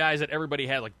these are the guys that everybody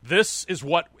had. Like, this is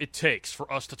what it takes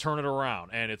for us to turn it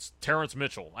around, and it's Terrence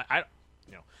Mitchell. I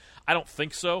don't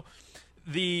think so.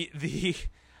 This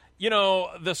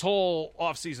whole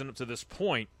offseason up to this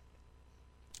point,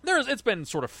 it's been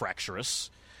sort of fractious.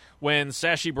 When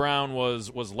Sashi Brown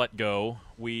was let go,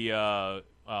 we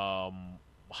hired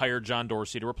John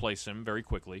Dorsey to replace him very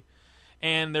quickly,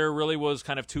 and there really was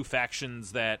kind of 2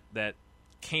 factions that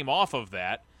came off of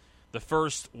that. The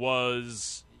first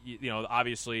was,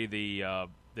 obviously the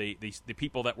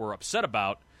people that were upset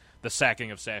about the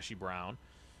sacking of Sashi Brown,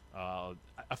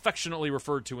 affectionately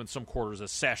referred to in some quarters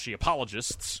as Sashi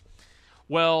apologists.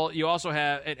 Well, you also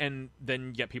have, and then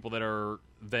you get people that are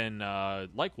then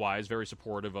likewise very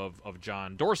supportive of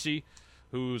John Dorsey,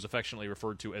 who's affectionately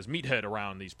referred to as Meathead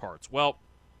around these parts. Well,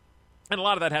 and a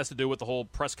lot of that has to do with the whole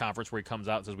press conference where he comes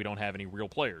out and says we don't have any real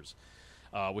players,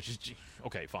 which is,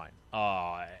 okay, fine.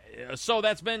 So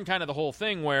that's been kind of the whole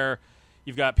thing where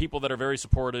you've got people that are very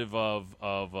supportive of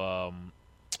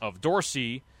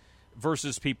Dorsey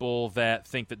versus people that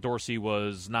think that Dorsey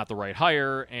was not the right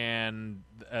hire, and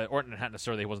or not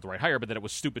necessarily he wasn't the right hire, but that it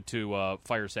was stupid to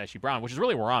fire Sashi Brown, which is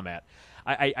really where I'm at.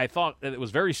 I thought that it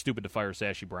was very stupid to fire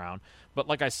Sashi Brown, but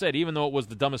like I said, even though it was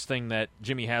the dumbest thing that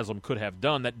Jimmy Haslam could have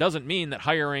done, that doesn't mean that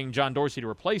hiring John Dorsey to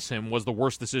replace him was the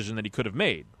worst decision that he could have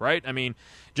made, right? I mean,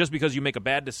 just because you make a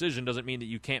bad decision doesn't mean that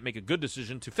you can't make a good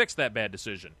decision to fix that bad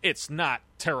decision. It's not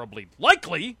terribly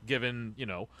likely, given,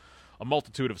 a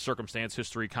multitude of circumstance,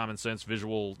 history, common sense,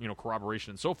 visual, corroboration,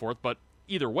 and so forth, but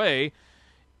either way,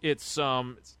 it's at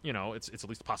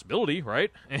least a possibility,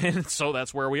 right? And so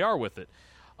that's where we are with it.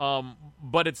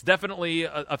 But it's definitely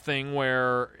a thing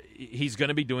where he's going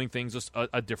to be doing things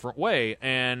a different way.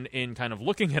 And in kind of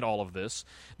looking at all of this,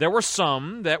 there were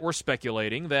some that were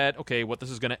speculating that, okay, what this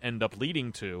is going to end up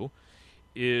leading to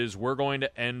is we're going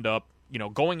to end up,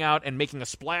 going out and making a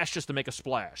splash just to make a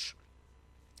splash.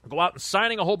 Go out and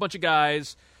signing a whole bunch of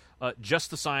guys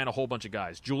just to sign a whole bunch of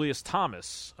guys. Julius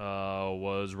Thomas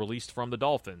was released from the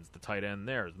Dolphins, the tight end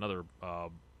there. There's another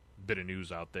bit of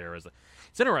news out there.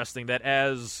 It's interesting that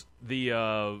as the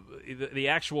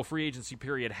actual free agency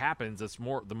period happens,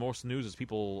 the most news is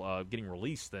people getting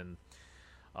released than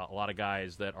a lot of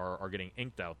guys that are getting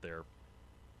inked out there.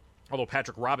 Although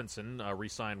Patrick Robinson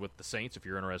re-signed with the Saints, if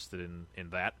you're interested in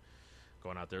that,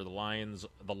 going out there. The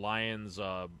Lions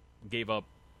gave up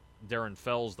Darren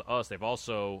Fells to us. They've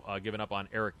also given up on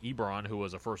Eric Ebron, who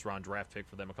was a first-round draft pick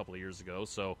for them a couple of years ago.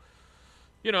 So,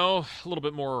 a little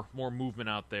bit more movement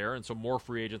out there, and so more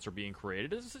free agents are being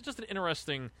created. It's just an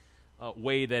interesting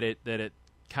way that it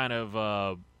kind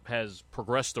of has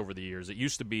progressed over the years. It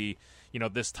used to be,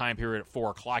 this time period at 4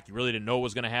 o'clock, you really didn't know what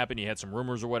was going to happen. You had some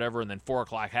rumors or whatever, and then 4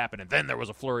 o'clock happened, and then there was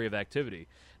a flurry of activity.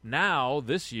 Now,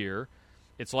 this year,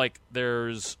 it's like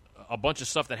there's a bunch of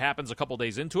stuff that happens a couple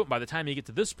days into it. By the time you get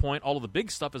to this point, all of the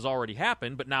big stuff has already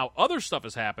happened, but now other stuff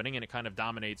is happening, and it kind of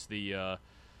dominates the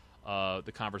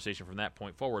conversation from that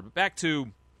point forward. But back to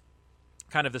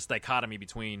kind of this dichotomy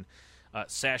between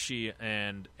Sashi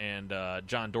and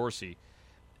John Dorsey.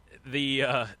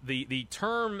 The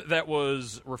term that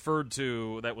was referred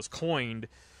to, that was coined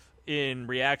in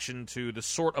reaction to the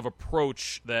sort of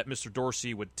approach that Mr.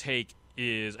 Dorsey would take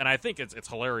is, and I think it's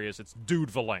hilarious, it's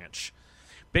dude-valanche.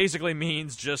 Basically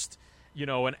means just,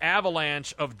 an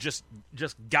avalanche of just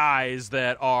guys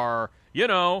that are,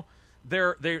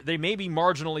 they may be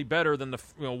marginally better than the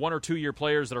 1 or 2 year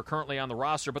players that are currently on the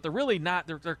roster, but they're really not.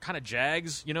 They're kind of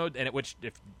jags, which,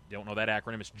 if you don't know that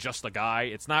acronym, it's just a guy.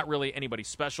 It's not really anybody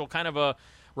special, kind of a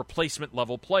replacement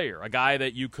level player, a guy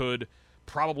that you could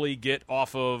probably get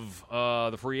off of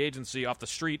the free agency, off the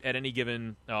street at any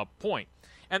given point.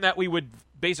 And that we would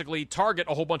basically target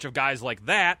a whole bunch of guys like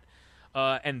that,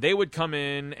 and they would come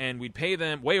in and we'd pay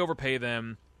them, way overpay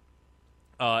them.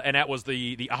 And that was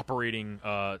the operating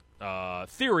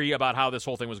theory about how this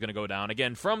whole thing was going to go down.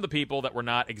 Again, from the people that were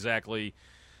not exactly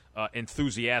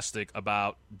enthusiastic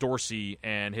about Dorsey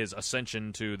and his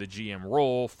ascension to the GM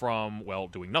role from,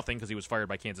 doing nothing because he was fired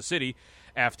by Kansas City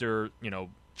after,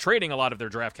 trading a lot of their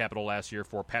draft capital last year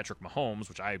for Patrick Mahomes,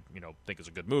 which I, think is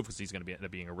a good move because he's going to end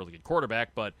up being a really good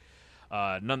quarterback. But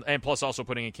and plus also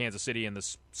putting in Kansas City in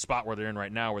this spot where they're in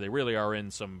right now, where they really are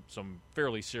in some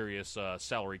fairly serious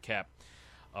salary cap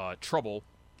trouble.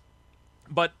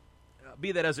 But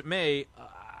be that as it may,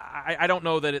 I don't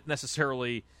know that it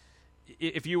necessarily.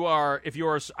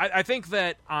 I think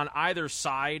that on either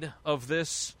side of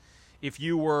this, if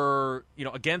you were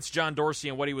against John Dorsey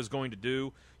and what he was going to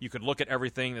do, you could look at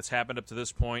everything that's happened up to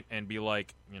this point and be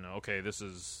like, okay, this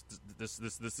is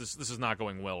not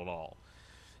going well at all.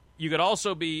 You could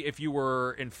also be, if you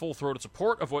were in full-throated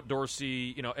support of what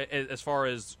Dorsey, as far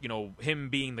as him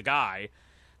being the guy.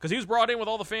 Because he was brought in with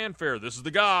all the fanfare. This is the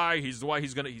guy. He's the why.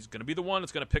 He's gonna be the one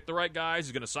that's gonna pick the right guys.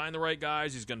 He's gonna sign the right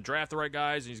guys. He's gonna draft the right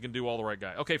guys. And he's gonna do all the right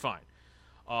guys. Okay, fine.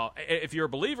 If you're a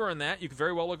believer in that, you could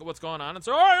very well look at what's going on and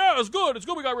say, "Oh yeah, it's good. It's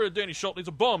good. We got rid of Danny Shelton. He's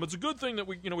a bum. It's a good thing that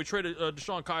we traded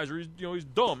Deshaun Kaiser. He's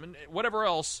dumb and whatever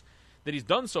else that he's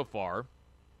done so far."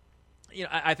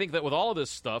 I think that with all of this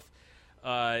stuff,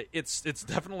 it's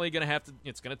definitely gonna have to.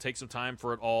 It's gonna take some time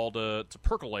for it all to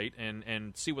percolate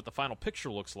and see what the final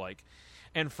picture looks like.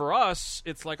 And for us,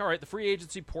 it's like, all right, the free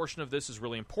agency portion of this is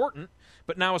really important.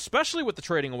 But now, especially with the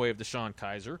trading away of DeShone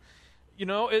Kizer,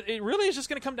 it really is just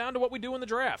going to come down to what we do in the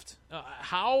draft.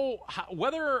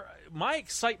 Whether my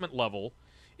excitement level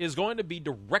is going to be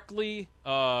directly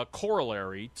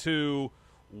corollary to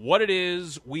what it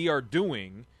is we are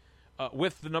doing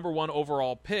with the number 1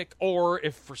 overall pick, or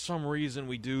if for some reason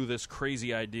we do this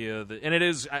crazy idea that, and it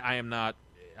is, I am not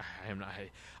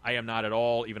at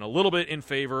all even a little bit in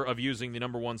favor of using the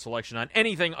number 1 selection on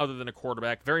anything other than a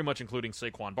quarterback, very much including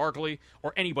Saquon Barkley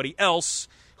or anybody else,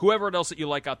 whoever else that you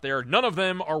like out there. None of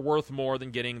them are worth more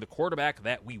than getting the quarterback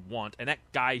that we want, and that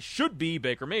guy should be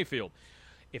Baker Mayfield.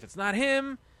 If it's not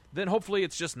him, then hopefully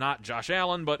it's just not Josh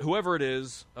Allen, but whoever it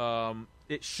is,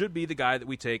 it should be the guy that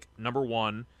we take number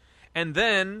 1. And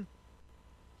then,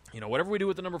 whatever we do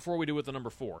with the number 4, we do with the number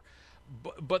 4.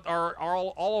 But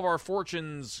all of our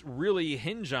fortunes really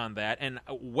hinge on that, and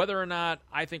whether or not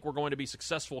I think we're going to be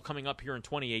successful coming up here in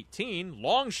 2018,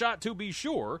 long shot to be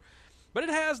sure, but it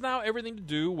has now everything to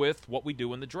do with what we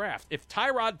do in the draft. If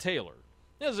Tyrod Taylor,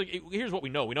 here's what we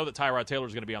know. We know that Tyrod Taylor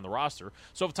is going to be on the roster.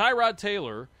 So if Tyrod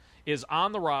Taylor is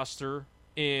on the roster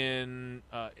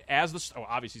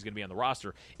obviously he's going to be on the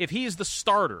roster. If he's the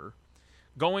starter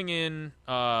going in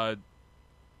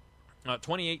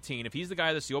 2018, if he's the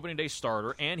guy that's the opening day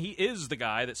starter, and he is the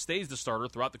guy that stays the starter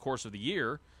throughout the course of the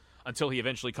year until he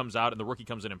eventually comes out and the rookie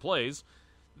comes in and plays,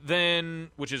 then,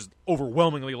 which is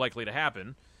overwhelmingly likely to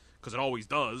happen, because it always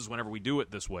does whenever we do it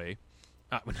this way,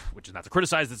 which is not to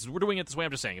criticize this, we're doing it this way,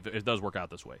 I'm just saying, if it does work out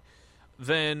this way,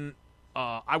 then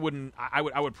I would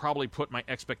probably put my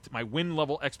win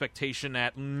level expectation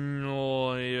at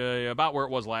about where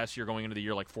it was last year going into the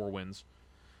year, like 4 wins.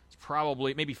 It's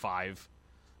probably maybe 5.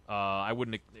 I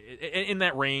wouldn't in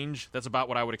that range. That's about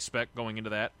what I would expect going into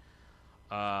that.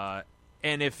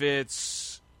 And if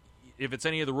it's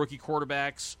any of the rookie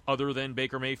quarterbacks other than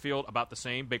Baker Mayfield, about the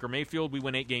same. Baker Mayfield, we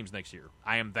win 8 games next year.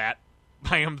 I am that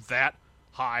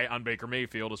high on Baker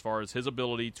Mayfield as far as his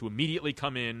ability to immediately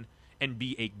come in and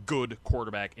be a good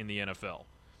quarterback in the NFL.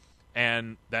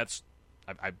 And that's,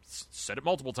 I've said it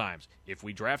multiple times. If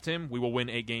we draft him, we will win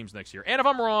 8 games next year. And if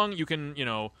I'm wrong, you can,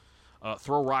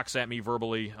 throw rocks at me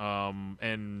verbally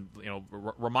and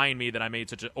remind me that I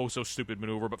made such a so stupid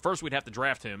maneuver. But first we'd have to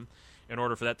draft him in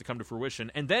order for that to come to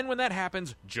fruition. And then when that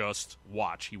happens, just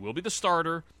watch. He will be the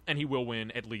starter, and he will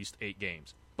win at least 8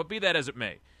 games. But be that as it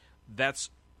may, that's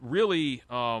really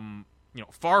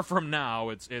far from now.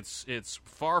 It's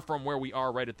far from where we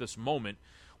are right at this moment,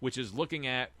 which is looking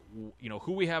at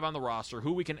who we have on the roster,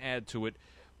 who we can add to it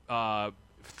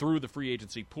through the free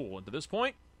agency pool. And to this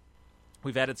point,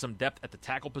 we've added some depth at the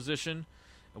tackle position.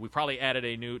 And we've definitely added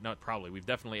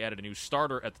a new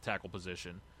starter at the tackle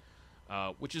position,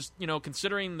 which is,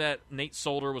 considering that Nate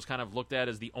Solder was kind of looked at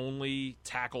as the only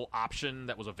tackle option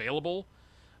that was available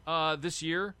this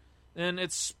year, and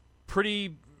it's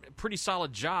pretty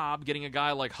solid job getting a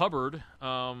guy like Hubbard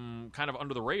kind of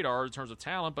under the radar in terms of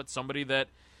talent, but somebody that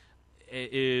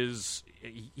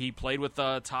he played with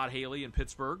Todd Haley in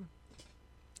Pittsburgh,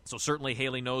 so certainly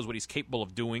Haley knows what he's capable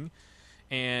of doing.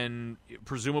 And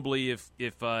presumably, if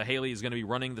Haley is going to be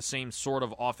running the same sort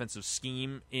of offensive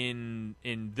scheme in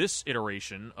this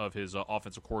iteration of his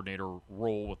offensive coordinator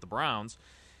role with the Browns,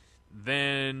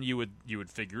 then you would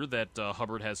figure that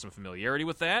Hubbard has some familiarity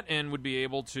with that and would be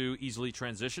able to easily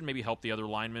transition, maybe help the other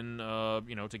linemen,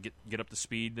 to get up to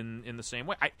speed in the same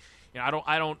way. I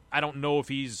don't know if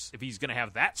he's going to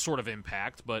have that sort of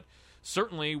impact, but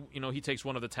certainly he takes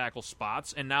one of the tackle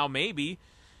spots, and now maybe.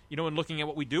 In looking at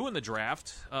what we do in the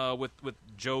draft, with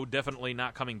Joe definitely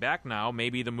not coming back now,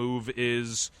 maybe the move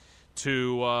is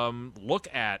to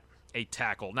look at a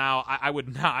tackle. Now, I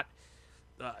would not,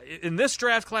 in this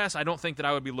draft class, I don't think that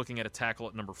I would be looking at a tackle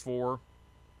at number 4.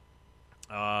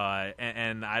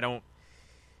 And I don't,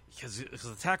 because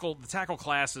the tackle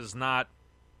class is not,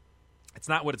 it's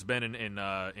not what it's been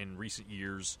in recent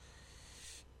years.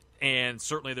 And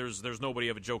certainly there's nobody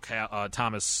of a Joe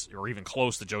Thomas, or even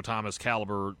close to Joe Thomas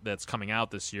caliber that's coming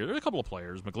out this year. There's a couple of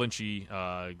players, McGlinchey,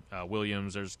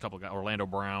 Williams, there's a couple of guys, Orlando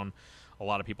Brown, a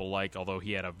lot of people like, although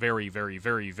he had a very, very,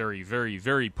 very, very, very,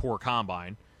 very poor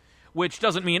combine, which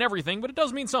doesn't mean everything, but it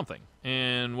does mean something.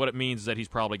 And what it means is that he's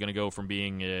probably going to go from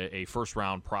being a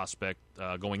first-round prospect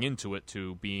going into it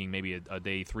to being maybe a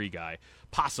day 3 guy,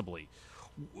 possibly.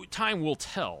 Time will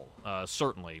tell,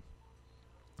 certainly,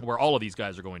 where all of these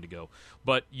guys are going to go.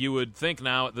 But you would think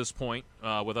now at this point,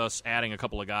 with us adding a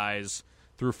couple of guys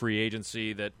through free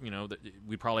agency, that that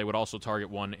we probably would also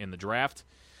target one in the draft.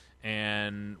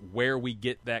 And where we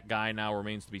get that guy now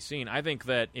remains to be seen. I think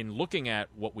that in looking at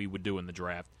what we would do in the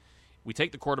draft, we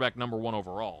take the quarterback number 1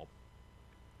 overall.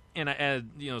 and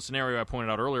scenario I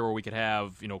pointed out earlier where we could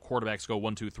have quarterbacks go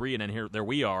 1, 2, 3, and then there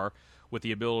we are with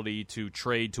the ability to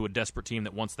trade to a desperate team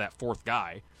that wants that fourth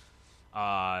guy,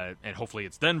 and hopefully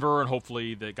it's Denver, and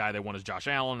hopefully the guy they want is Josh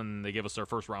Allen, and they give us their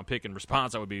first round pick in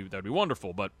response. That would be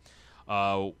wonderful. But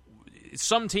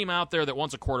some team out there that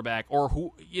wants a quarterback, or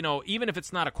who even if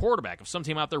it's not a quarterback, if some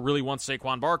team out there really wants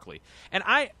Saquon Barkley, and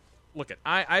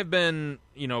I've been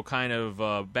kind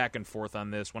of back and forth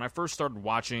on this. When I first started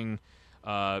watching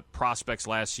prospects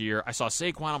last year, I saw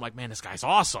Saquon. I'm like, man, this guy's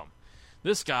awesome.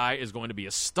 This guy is going to be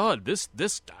a stud.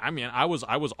 I was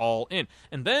all in.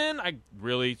 And then I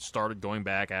really started going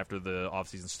back after the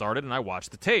offseason started, and I watched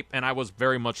the tape, and I was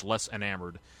very much less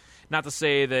enamored. Not to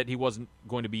say that he wasn't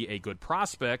going to be a good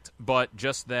prospect, but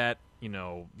just that,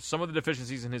 some of the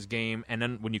deficiencies in his game, and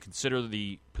then when you consider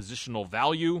the positional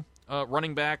value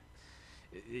running back,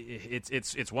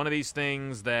 it's one of these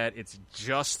things that it's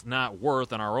just not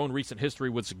worth, and our own recent history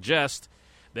would suggest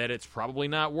that it's probably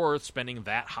not worth spending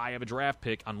that high of a draft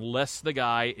pick unless the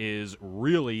guy is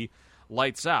really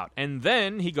lights out. And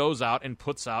then he goes out and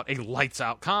puts out a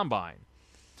lights-out combine.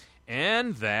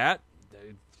 And that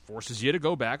forces you to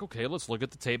go back, okay, let's look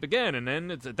at the tape again. And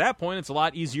then at that point, it's a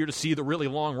lot easier to see the really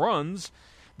long runs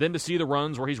than to see the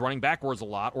runs where he's running backwards a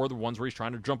lot or the ones where he's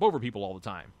trying to jump over people all the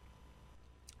time.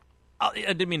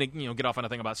 I didn't mean to get off on a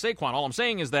thing about Saquon. All I'm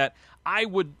saying is that I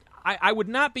would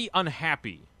not be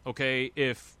unhappy, okay,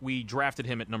 if we drafted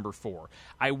him at number 4.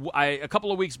 A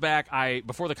couple of weeks back,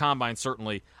 before the combine,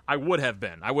 certainly, I would have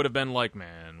been. I would have been like,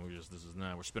 man,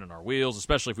 we're spinning our wheels,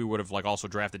 especially if we would have also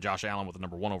drafted Josh Allen with the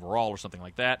number 1 overall or something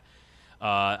like that.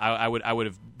 I would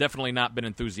have definitely not been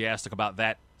enthusiastic about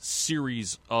that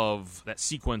sequence of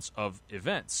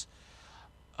events.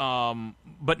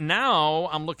 But now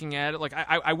I'm looking at it like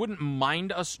I wouldn't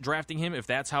mind us drafting him if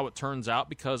that's how it turns out,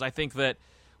 because I think that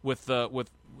with the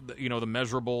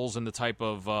measurables and the type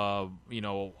of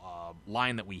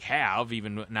line that we have,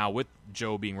 even now with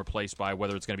Joe being replaced by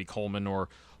whether it's going to be Coleman or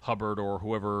Hubbard or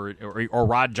whoever, or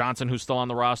Rod Johnson, who's still on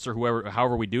the roster,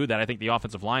 however we do that, I think the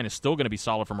offensive line is still going to be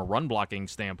solid from a run blocking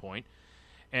standpoint.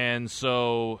 And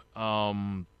so,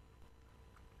 that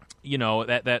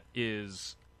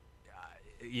is.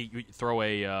 You throw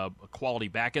a quality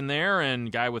back in there, and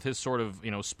a guy with his sort of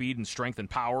speed and strength and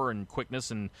power and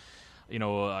quickness and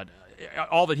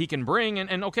all that he can bring,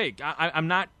 and okay, I'm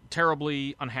not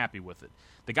terribly unhappy with it.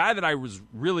 The guy that I was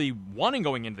really wanting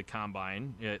going into the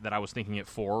combine that I was thinking it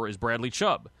for is Bradley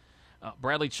Chubb.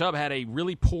 Bradley Chubb had a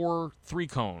really poor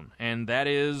 3-cone, and that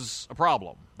is a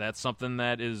problem. That's something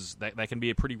that can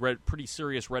be a pretty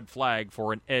serious red flag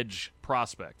for an edge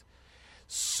prospect.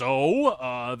 So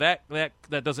that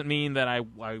doesn't mean that I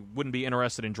wouldn't be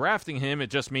interested in drafting him. It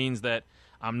just means that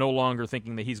I'm no longer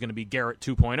thinking that he's going to be Garrett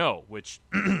 2.0, which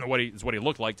is what he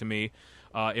looked like to me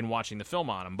in watching the film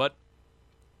on him. But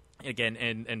again,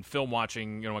 and film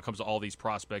watching, when it comes to all these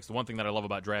prospects, the one thing that I love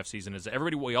about draft season is that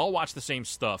we all watch the same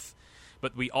stuff,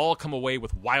 but we all come away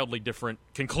with wildly different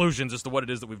conclusions as to what it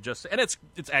is that we've just. And it's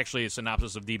actually a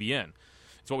synopsis of DBN.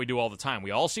 It's what we do all the time.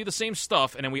 We all see the same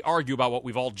stuff, and then we argue about what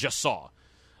we've all just saw.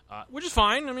 Which is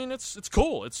fine. I mean, it's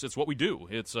cool. It's what we do.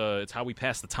 It's how we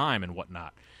pass the time and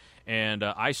whatnot. And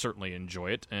I certainly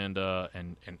enjoy it, and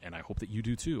I hope that you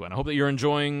do too. And I hope that you're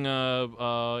enjoying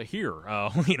here.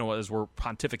 As we're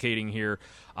pontificating here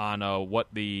on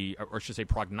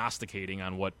prognosticating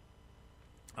on what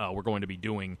we're going to be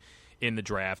doing in the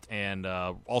draft, and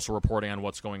also reporting on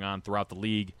what's going on throughout the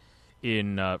league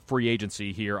in free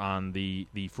agency here on the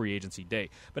free agency day.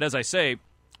 But as I say.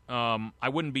 I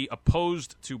wouldn't be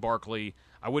opposed to Barkley.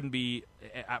 I wouldn't be,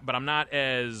 but I'm not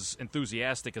as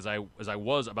enthusiastic as I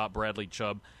was about Bradley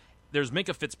Chubb. There's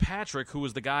Minkah Fitzpatrick, who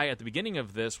was the guy at the beginning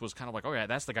of this, was kind of like, oh yeah,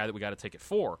 that's the guy that we got to take it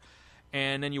for.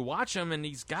 And then you watch him, and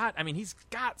he's got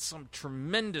some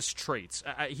tremendous traits.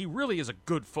 He really is a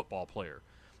good football player.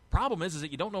 Problem is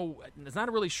that you don't know. It's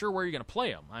not really sure where you're going to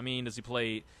play him. I mean, does he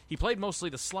play? He played mostly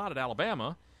the slot at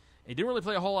Alabama. He didn't really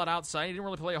play a whole lot outside. He didn't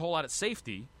really play a whole lot at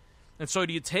safety. And so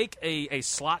do you take a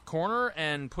slot corner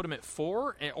and put him at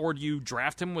 4, or do you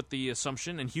draft him with the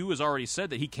assumption, and Hugh has already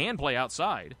said that he can play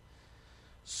outside.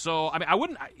 So, I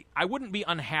mean, I wouldn't be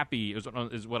unhappy is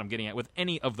what I'm getting at with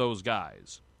any of those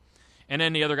guys. And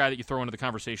then the other guy that you throw into the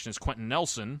conversation is Quentin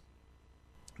Nelson,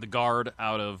 the guard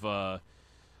out of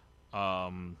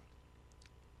I'm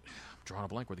drawing a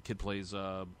blank where the kid plays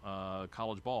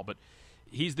college ball, but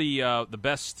he's the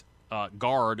best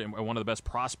guard and one of the best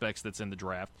prospects that's in the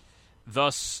draft.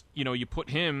 Thus, you put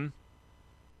him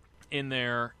in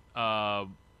there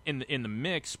in the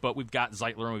mix, but we've got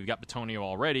Zeitler and we've got Bitonio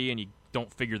already, and you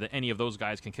don't figure that any of those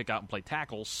guys can kick out and play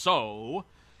tackle. So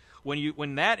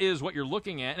when that is what you're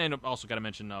looking at, and also got to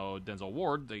mention Denzel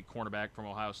Ward, the cornerback from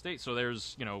Ohio State. So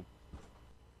there's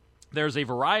a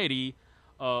variety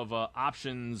of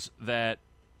options that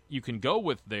you can go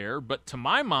with there. But to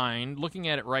my mind, looking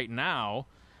at it right now,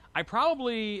 I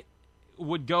probably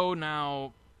would go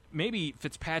now maybe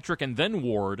Fitzpatrick and then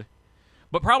Ward,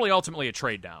 but probably ultimately a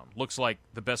trade down looks like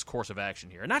the best course of action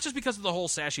here. And not just because of the whole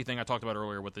Sashi thing I talked about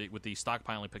earlier with the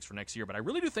stockpiling picks for next year, but I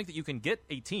really do think that you can get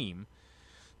a team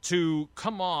to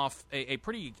come off a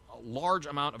pretty large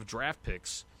amount of draft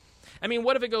picks. I mean,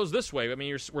 what if it goes this way? I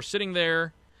mean, we're sitting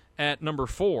there at number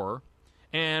 4,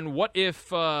 and what if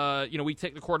we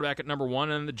take the quarterback at number 1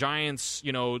 and the Giants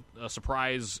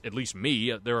surprise at least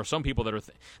me? There are some people that are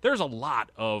there's a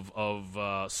lot of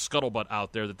scuttlebutt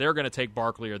out there that they're going to take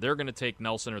Barkley or they're going to take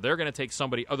Nelson or they're going to take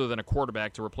somebody other than a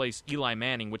quarterback to replace Eli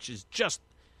Manning, which is just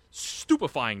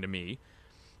stupefying to me.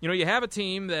 You have a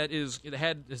team that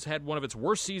has had one of its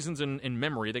worst seasons in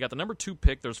memory. They got the number 2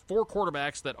 pick. There's 4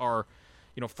 quarterbacks that are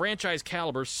franchise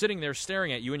caliber sitting there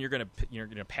staring at you, and you're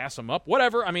gonna pass them up.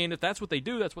 Whatever. I mean, if that's what they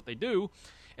do, that's what they do.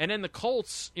 And then the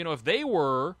Colts, if they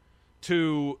were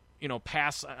to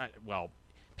pass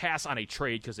on a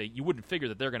trade because you wouldn't figure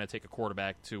that they're going to take a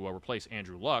quarterback to replace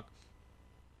Andrew Luck.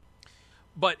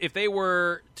 But if they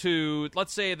were to,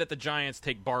 let's say that the Giants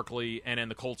take Barkley and then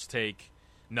the Colts take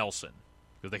Nelson,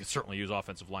 because they could certainly use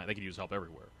offensive line, they could use help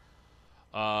everywhere.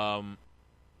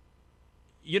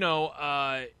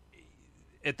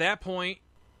 At that point,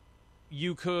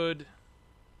 you could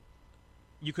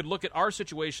look at our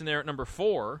situation there at number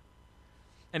 4,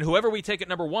 and whoever we take at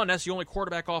number 1, that's the only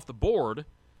quarterback off the board.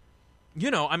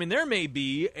 There may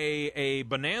be a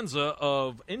bonanza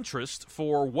of interest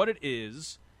for what it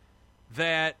is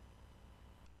that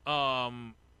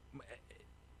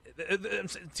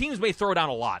teams may throw down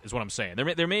a lot, is what I'm saying.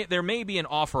 There may be an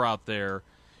offer out there,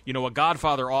 a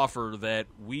Godfather offer that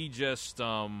we just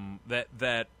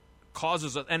that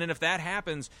causes us, and then if that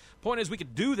happens, point is we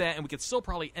could do that and we could still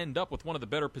probably end up with one of the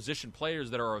better position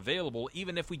players that are available,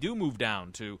 even if we do move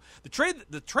down to the trade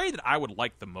that I would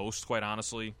like the most, quite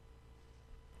honestly,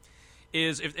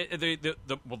 is if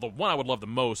the one I would love the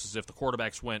most is if the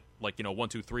quarterbacks went 1,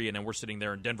 2, 3, and then we're sitting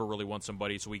there and Denver really wants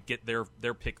somebody, so we get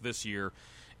their pick this year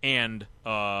and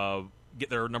get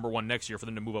their number 1 next year for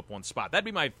them to move up one spot. That'd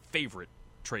be my favorite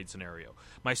trade scenario.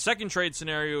 My second trade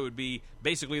scenario would be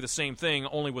basically the same thing,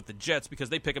 only with the Jets, because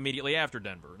they pick immediately after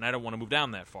Denver, and I don't want to move down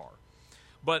that far.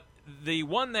 But the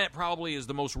one that probably is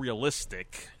the most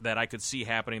realistic that I could see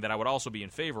happening that I would also be in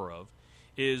favor of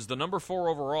is the number 4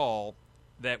 overall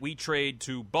that we trade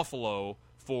to Buffalo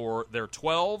for their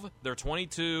 12, their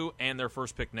 22, and their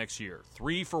first pick next year.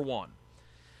 3 for 1.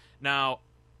 Now,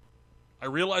 I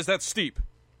realize that's steep.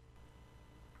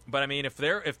 But, I mean, if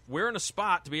we're in a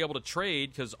spot to be able to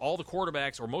trade because all the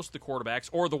quarterbacks or most of the quarterbacks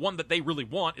or the one that they really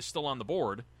want is still on the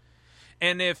board,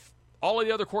 and if all of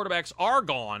the other quarterbacks are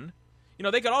gone,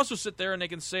 they could also sit there and they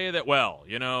can say that,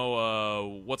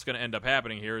 what's going to end up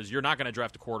happening here is you're not going to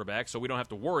draft a quarterback, so we don't have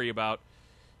to worry about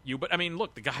you. But, I mean,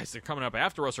 look, the guys that are coming up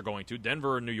after us are going to.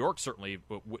 Denver and New York certainly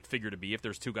would figure to be if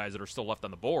there's 2 guys that are still left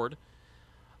on the board.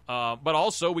 But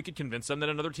also, we could convince them that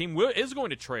another team is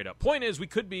going to trade up. Point is, we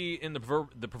could be in the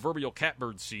proverbial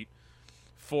catbird seat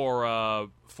for a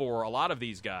lot of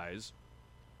these guys.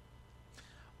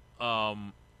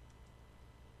 I'm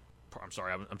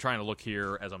sorry, I'm trying to look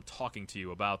here as I'm talking to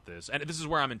you about this. And this is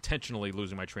where I'm intentionally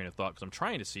losing my train of thought, because I'm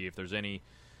trying to see if there's any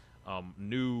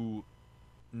new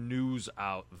news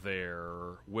out there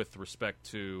with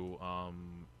respect to...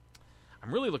 I'm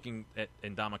really looking at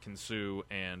Ndamukong Suh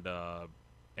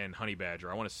and Honey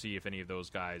Badger. I want to see if any of those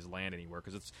guys land anywhere,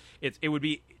 because it would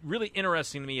be really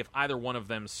interesting to me if either one of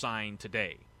them signed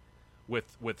today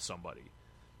with somebody.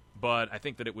 But I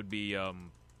think that it would be a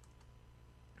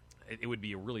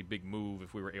really big move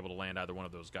if we were able to land either one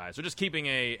of those guys. So just keeping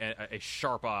a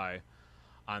sharp eye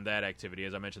on that activity.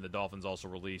 As I mentioned, the Dolphins also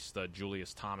released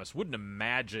Julius Thomas. Wouldn't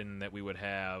imagine that we would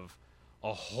have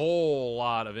a whole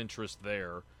lot of interest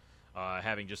there.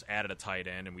 Having just added a tight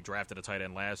end, and we drafted a tight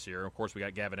end last year. Of course, we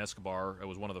got Gavin Escobar. It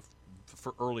was one of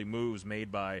the early moves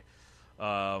made by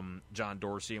John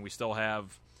Dorsey, and we still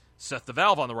have Seth the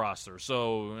Valve on the roster.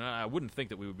 So I wouldn't think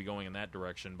that we would be going in that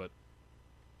direction, but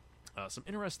some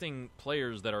interesting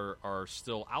players that are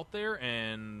still out there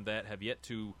and that have yet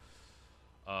to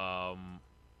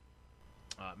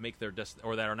make their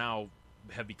or that are now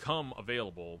have become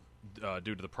available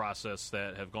due to the process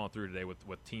that have gone through today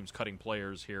with teams cutting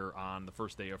players here on the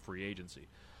first day of free agency.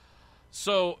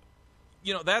 So,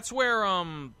 that's where,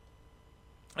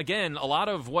 again, a lot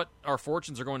of what our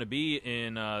fortunes are going to be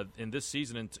in this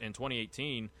season in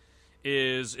 2018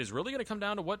 is really going to come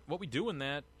down to what we do in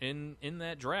that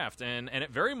draft, and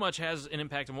it very much has an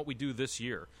impact on what we do this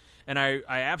year. And I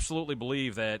absolutely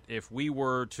believe that if we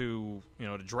were to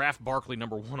to draft Barkley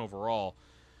number 1 overall,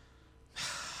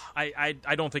 I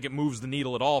don't think it moves the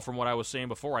needle at all from what I was saying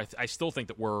before. I still think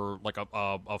that we're like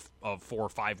a 4 or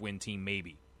 5 win team,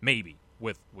 maybe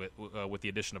with the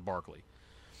addition of Barkley.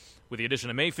 With the addition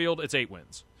of Mayfield, it's 8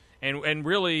 wins, and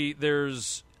really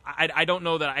there's. I don't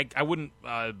know that I wouldn't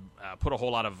put a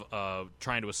whole lot of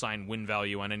trying to assign win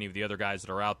value on any of the other guys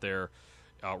that are out there,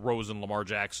 Rosen, Lamar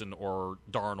Jackson, or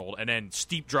Darnold, and then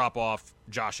steep drop off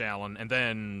Josh Allen, and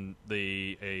then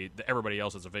the everybody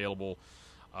else that's available,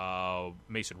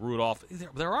 Mason Rudolph.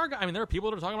 There are people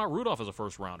that are talking about Rudolph as a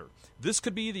first rounder. This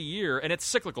could be the year, and it's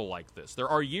cyclical like this. There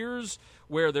are years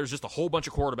where there's just a whole bunch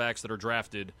of quarterbacks that are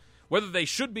drafted. Whether they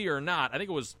should be or not, I think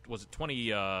it was it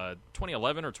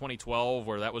 2011 or 2012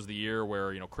 where that was the year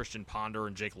where Christian Ponder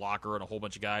and Jake Locker and a whole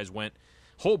bunch of guys went,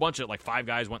 like 5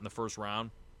 guys went in the first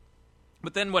round.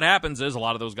 But then what happens is a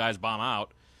lot of those guys bomb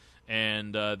out,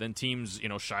 and then teams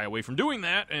shy away from doing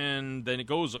that, and then it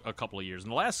goes a couple of years. In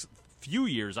the last few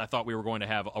years, I thought we were going to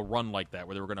have a run like that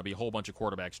where there were going to be a whole bunch of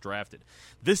quarterbacks drafted.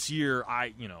 This year,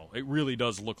 it really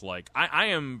does look like I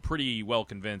am pretty well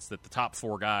convinced that the top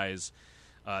 4 guys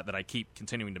that I keep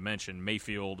continuing to mention,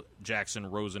 Mayfield, Jackson,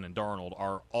 Rosen, and Darnold,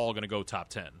 are all going to go top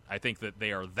 10. I think that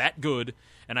they are that good,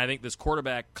 and I think this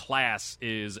quarterback class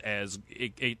is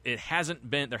it hasn't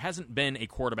been a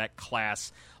quarterback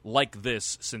class like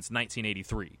this since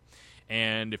 1983.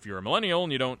 And if you're a millennial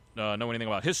and you don't know anything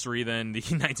about history, then the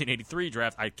 1983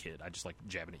 draft, I kid, I just like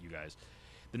jabbing at you guys.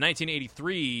 The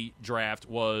 1983 draft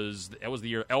was the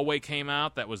year Elway came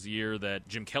out. That was the year that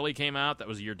Jim Kelly came out. That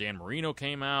was the year Dan Marino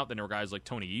came out. Then there were guys like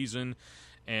Tony Eason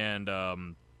and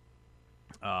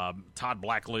Todd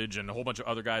Blackledge and a whole bunch of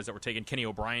other guys that were taken. Kenny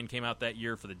O'Brien came out that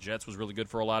year for the Jets, was really good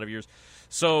for a lot of years.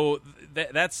 So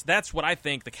that's what I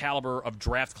think the caliber of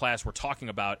draft class we're talking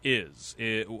about is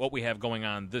what we have going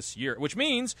on this year, which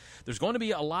means there's going to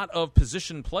be a lot of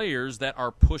position players that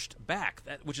are pushed back,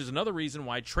 which is another reason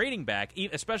why trading back,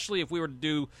 especially if we were to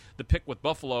do the pick with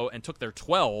Buffalo and took their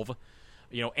 12,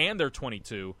 and their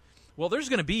 22, well, there's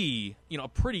going to be, a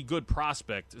pretty good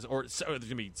prospect, or there's going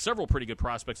to be several pretty good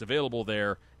prospects available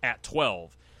there at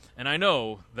 12. And I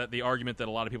know that the argument that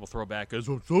a lot of people throw back is,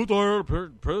 I'm so tired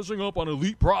of passing up on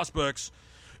elite prospects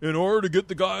in order to get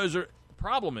the guys. The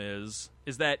problem is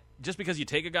that just because you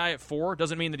take a guy at 4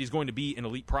 doesn't mean that he's going to be an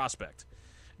elite prospect.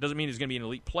 It doesn't mean he's going to be an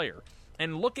elite player.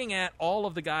 And looking at all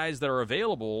of the guys that are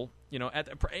available,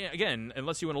 again,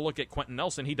 unless you want to look at Quentin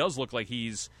Nelson, he does look like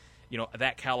he's,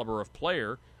 that caliber of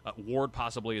player. Ward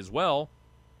possibly as well.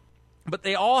 But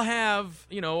they all have,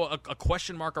 a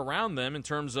question mark around them in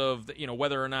terms of,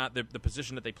 whether or not the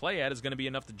position that they play at is going to be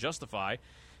enough to justify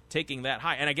taking that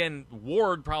high. And again,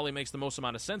 Ward probably makes the most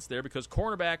amount of sense there because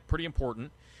cornerback, pretty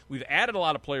important. We've added a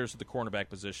lot of players to the cornerback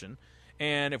position.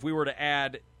 And if we were to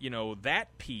add,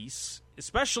 that piece,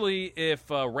 especially if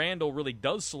Randall really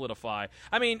does solidify,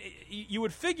 I mean, you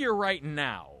would figure right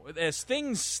now, as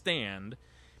things stand,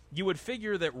 you would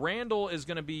figure that Randall is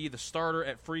going to be the starter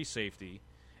at free safety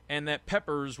and that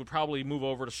Peppers would probably move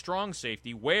over to strong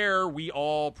safety, where we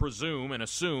all presume and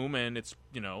assume, and it's,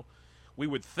 we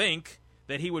would think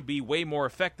that he would be way more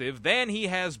effective than he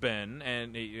has been,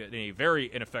 and a very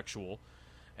ineffectual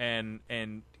and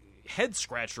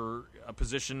head-scratcher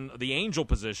position, the angel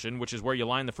position, which is where you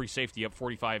line the free safety up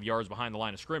 45 yards behind the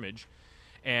line of scrimmage.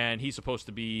 And he's supposed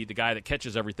to be the guy that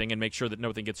catches everything and makes sure that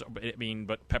nothing gets.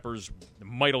 But Peppers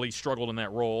mightily struggled in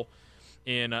that role.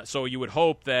 So you would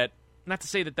hope that, not to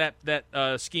say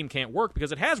that scheme can't work,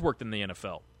 because it has worked in the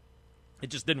NFL. It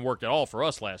just didn't work at all for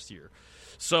us last year.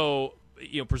 So,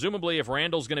 presumably if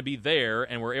Randall's going to be there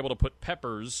and we're able to put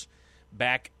Peppers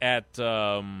back at,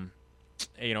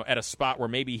 at a spot where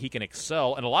maybe he can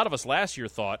excel, and a lot of us last year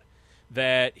thought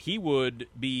that he would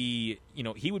be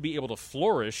able to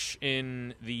flourish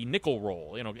in the nickel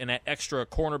role, in that extra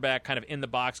cornerback kind of in the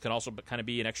box, can also kind of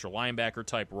be an extra linebacker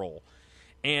type role.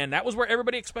 And that was where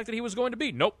everybody expected he was going to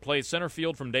be. Nope, plays center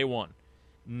field from day one.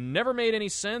 Never made any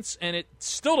sense, and it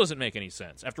still doesn't make any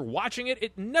sense. After watching it,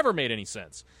 it never made any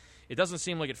sense. It doesn't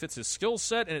seem like it fits his skill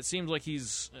set, and it seems like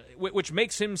which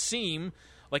makes him seem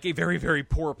like a very, very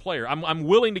poor player. I'm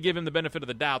willing to give him the benefit of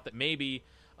the doubt that maybe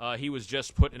he was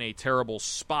just put in a terrible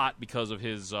spot because of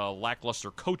his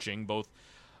lackluster coaching, both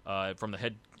from the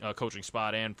head coaching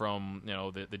spot and from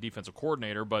the defensive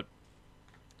coordinator. But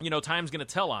time's going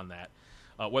to tell on that,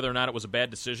 whether or not it was a bad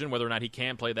decision, whether or not he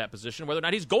can play that position, whether or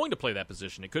not he's going to play that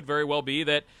position. It could very well be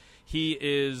that he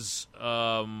is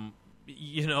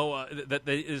that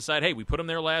they decide, hey, we put him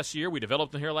there last year, we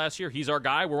developed him here last year, he's our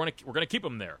guy, we're gonna keep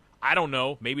him there. I don't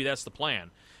know, maybe that's the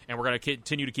plan, and we're gonna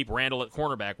continue to keep Randall at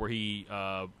cornerback where he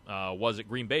was at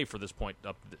Green Bay for this point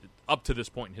up to this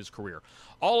point in his career.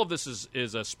 All of this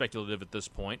is speculative at this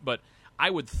point, but I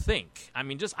would think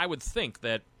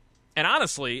that, and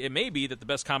honestly, it may be that the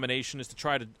best combination is to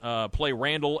try to play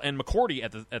Randall and McCourty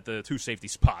at the two safety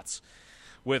spots,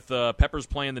 with Peppers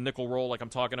playing the nickel role like I'm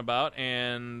talking about,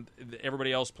 and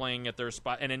everybody else playing at their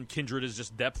spot, and then Kindred is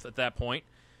just depth at that point,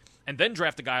 and then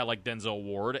draft a guy like Denzel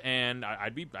Ward, and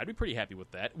I'd be pretty happy with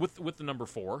that. With the number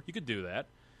 4, you could do that.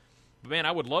 But man,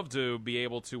 I would love to be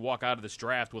able to walk out of this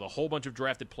draft with a whole bunch of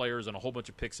drafted players and a whole bunch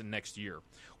of picks in next year,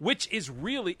 which is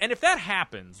really, and if that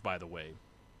happens, by the way,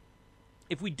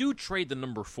 if we do trade the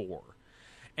number 4,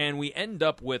 and we end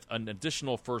up with an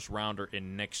additional first rounder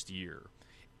in next year's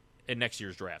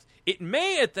draft, it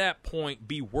may at that point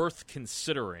be worth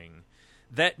considering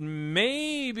that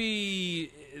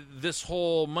maybe this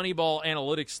whole Moneyball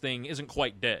analytics thing isn't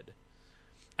quite dead.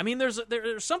 I mean, there's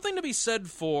something to be said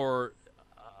for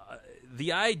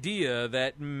the idea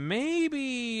that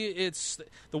maybe it's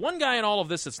the one guy in all of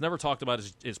this that's never talked about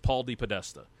is Paul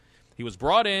DePodesta. He was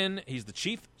brought in. He's the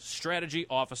chief strategy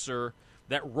officer.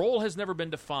 That role has never been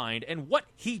defined, and what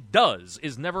he does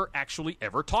is never actually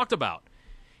ever talked about.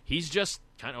 He's just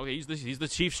kind of, he's the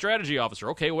chief strategy officer.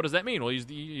 Okay, what does that mean? Well,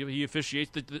 he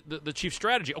officiates the chief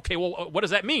strategy. Okay, well, what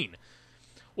does that mean?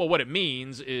 Well, what it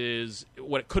means is,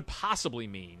 what it could possibly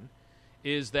mean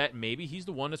is that maybe he's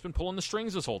the one that's been pulling the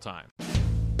strings this whole time.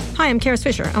 Hi, I'm Karis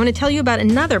Fisher. I want to tell you about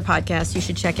another podcast you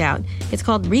should check out. It's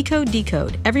called Recode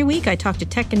Decode. Every week, I talk to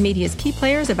tech and media's key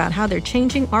players about how they're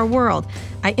changing our world.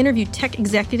 I interview tech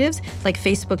executives like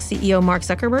Facebook CEO Mark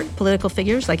Zuckerberg, political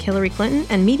figures like Hillary Clinton,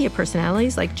 and media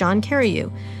personalities like John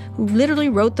Carreyrou, who literally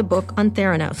wrote the book on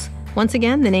Theranos. Once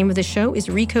again, the name of the show is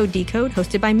Recode Decode,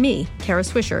 hosted by me,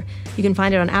 Karis Fisher. You can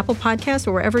find it on Apple Podcasts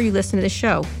or wherever you listen to the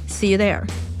show. See you there.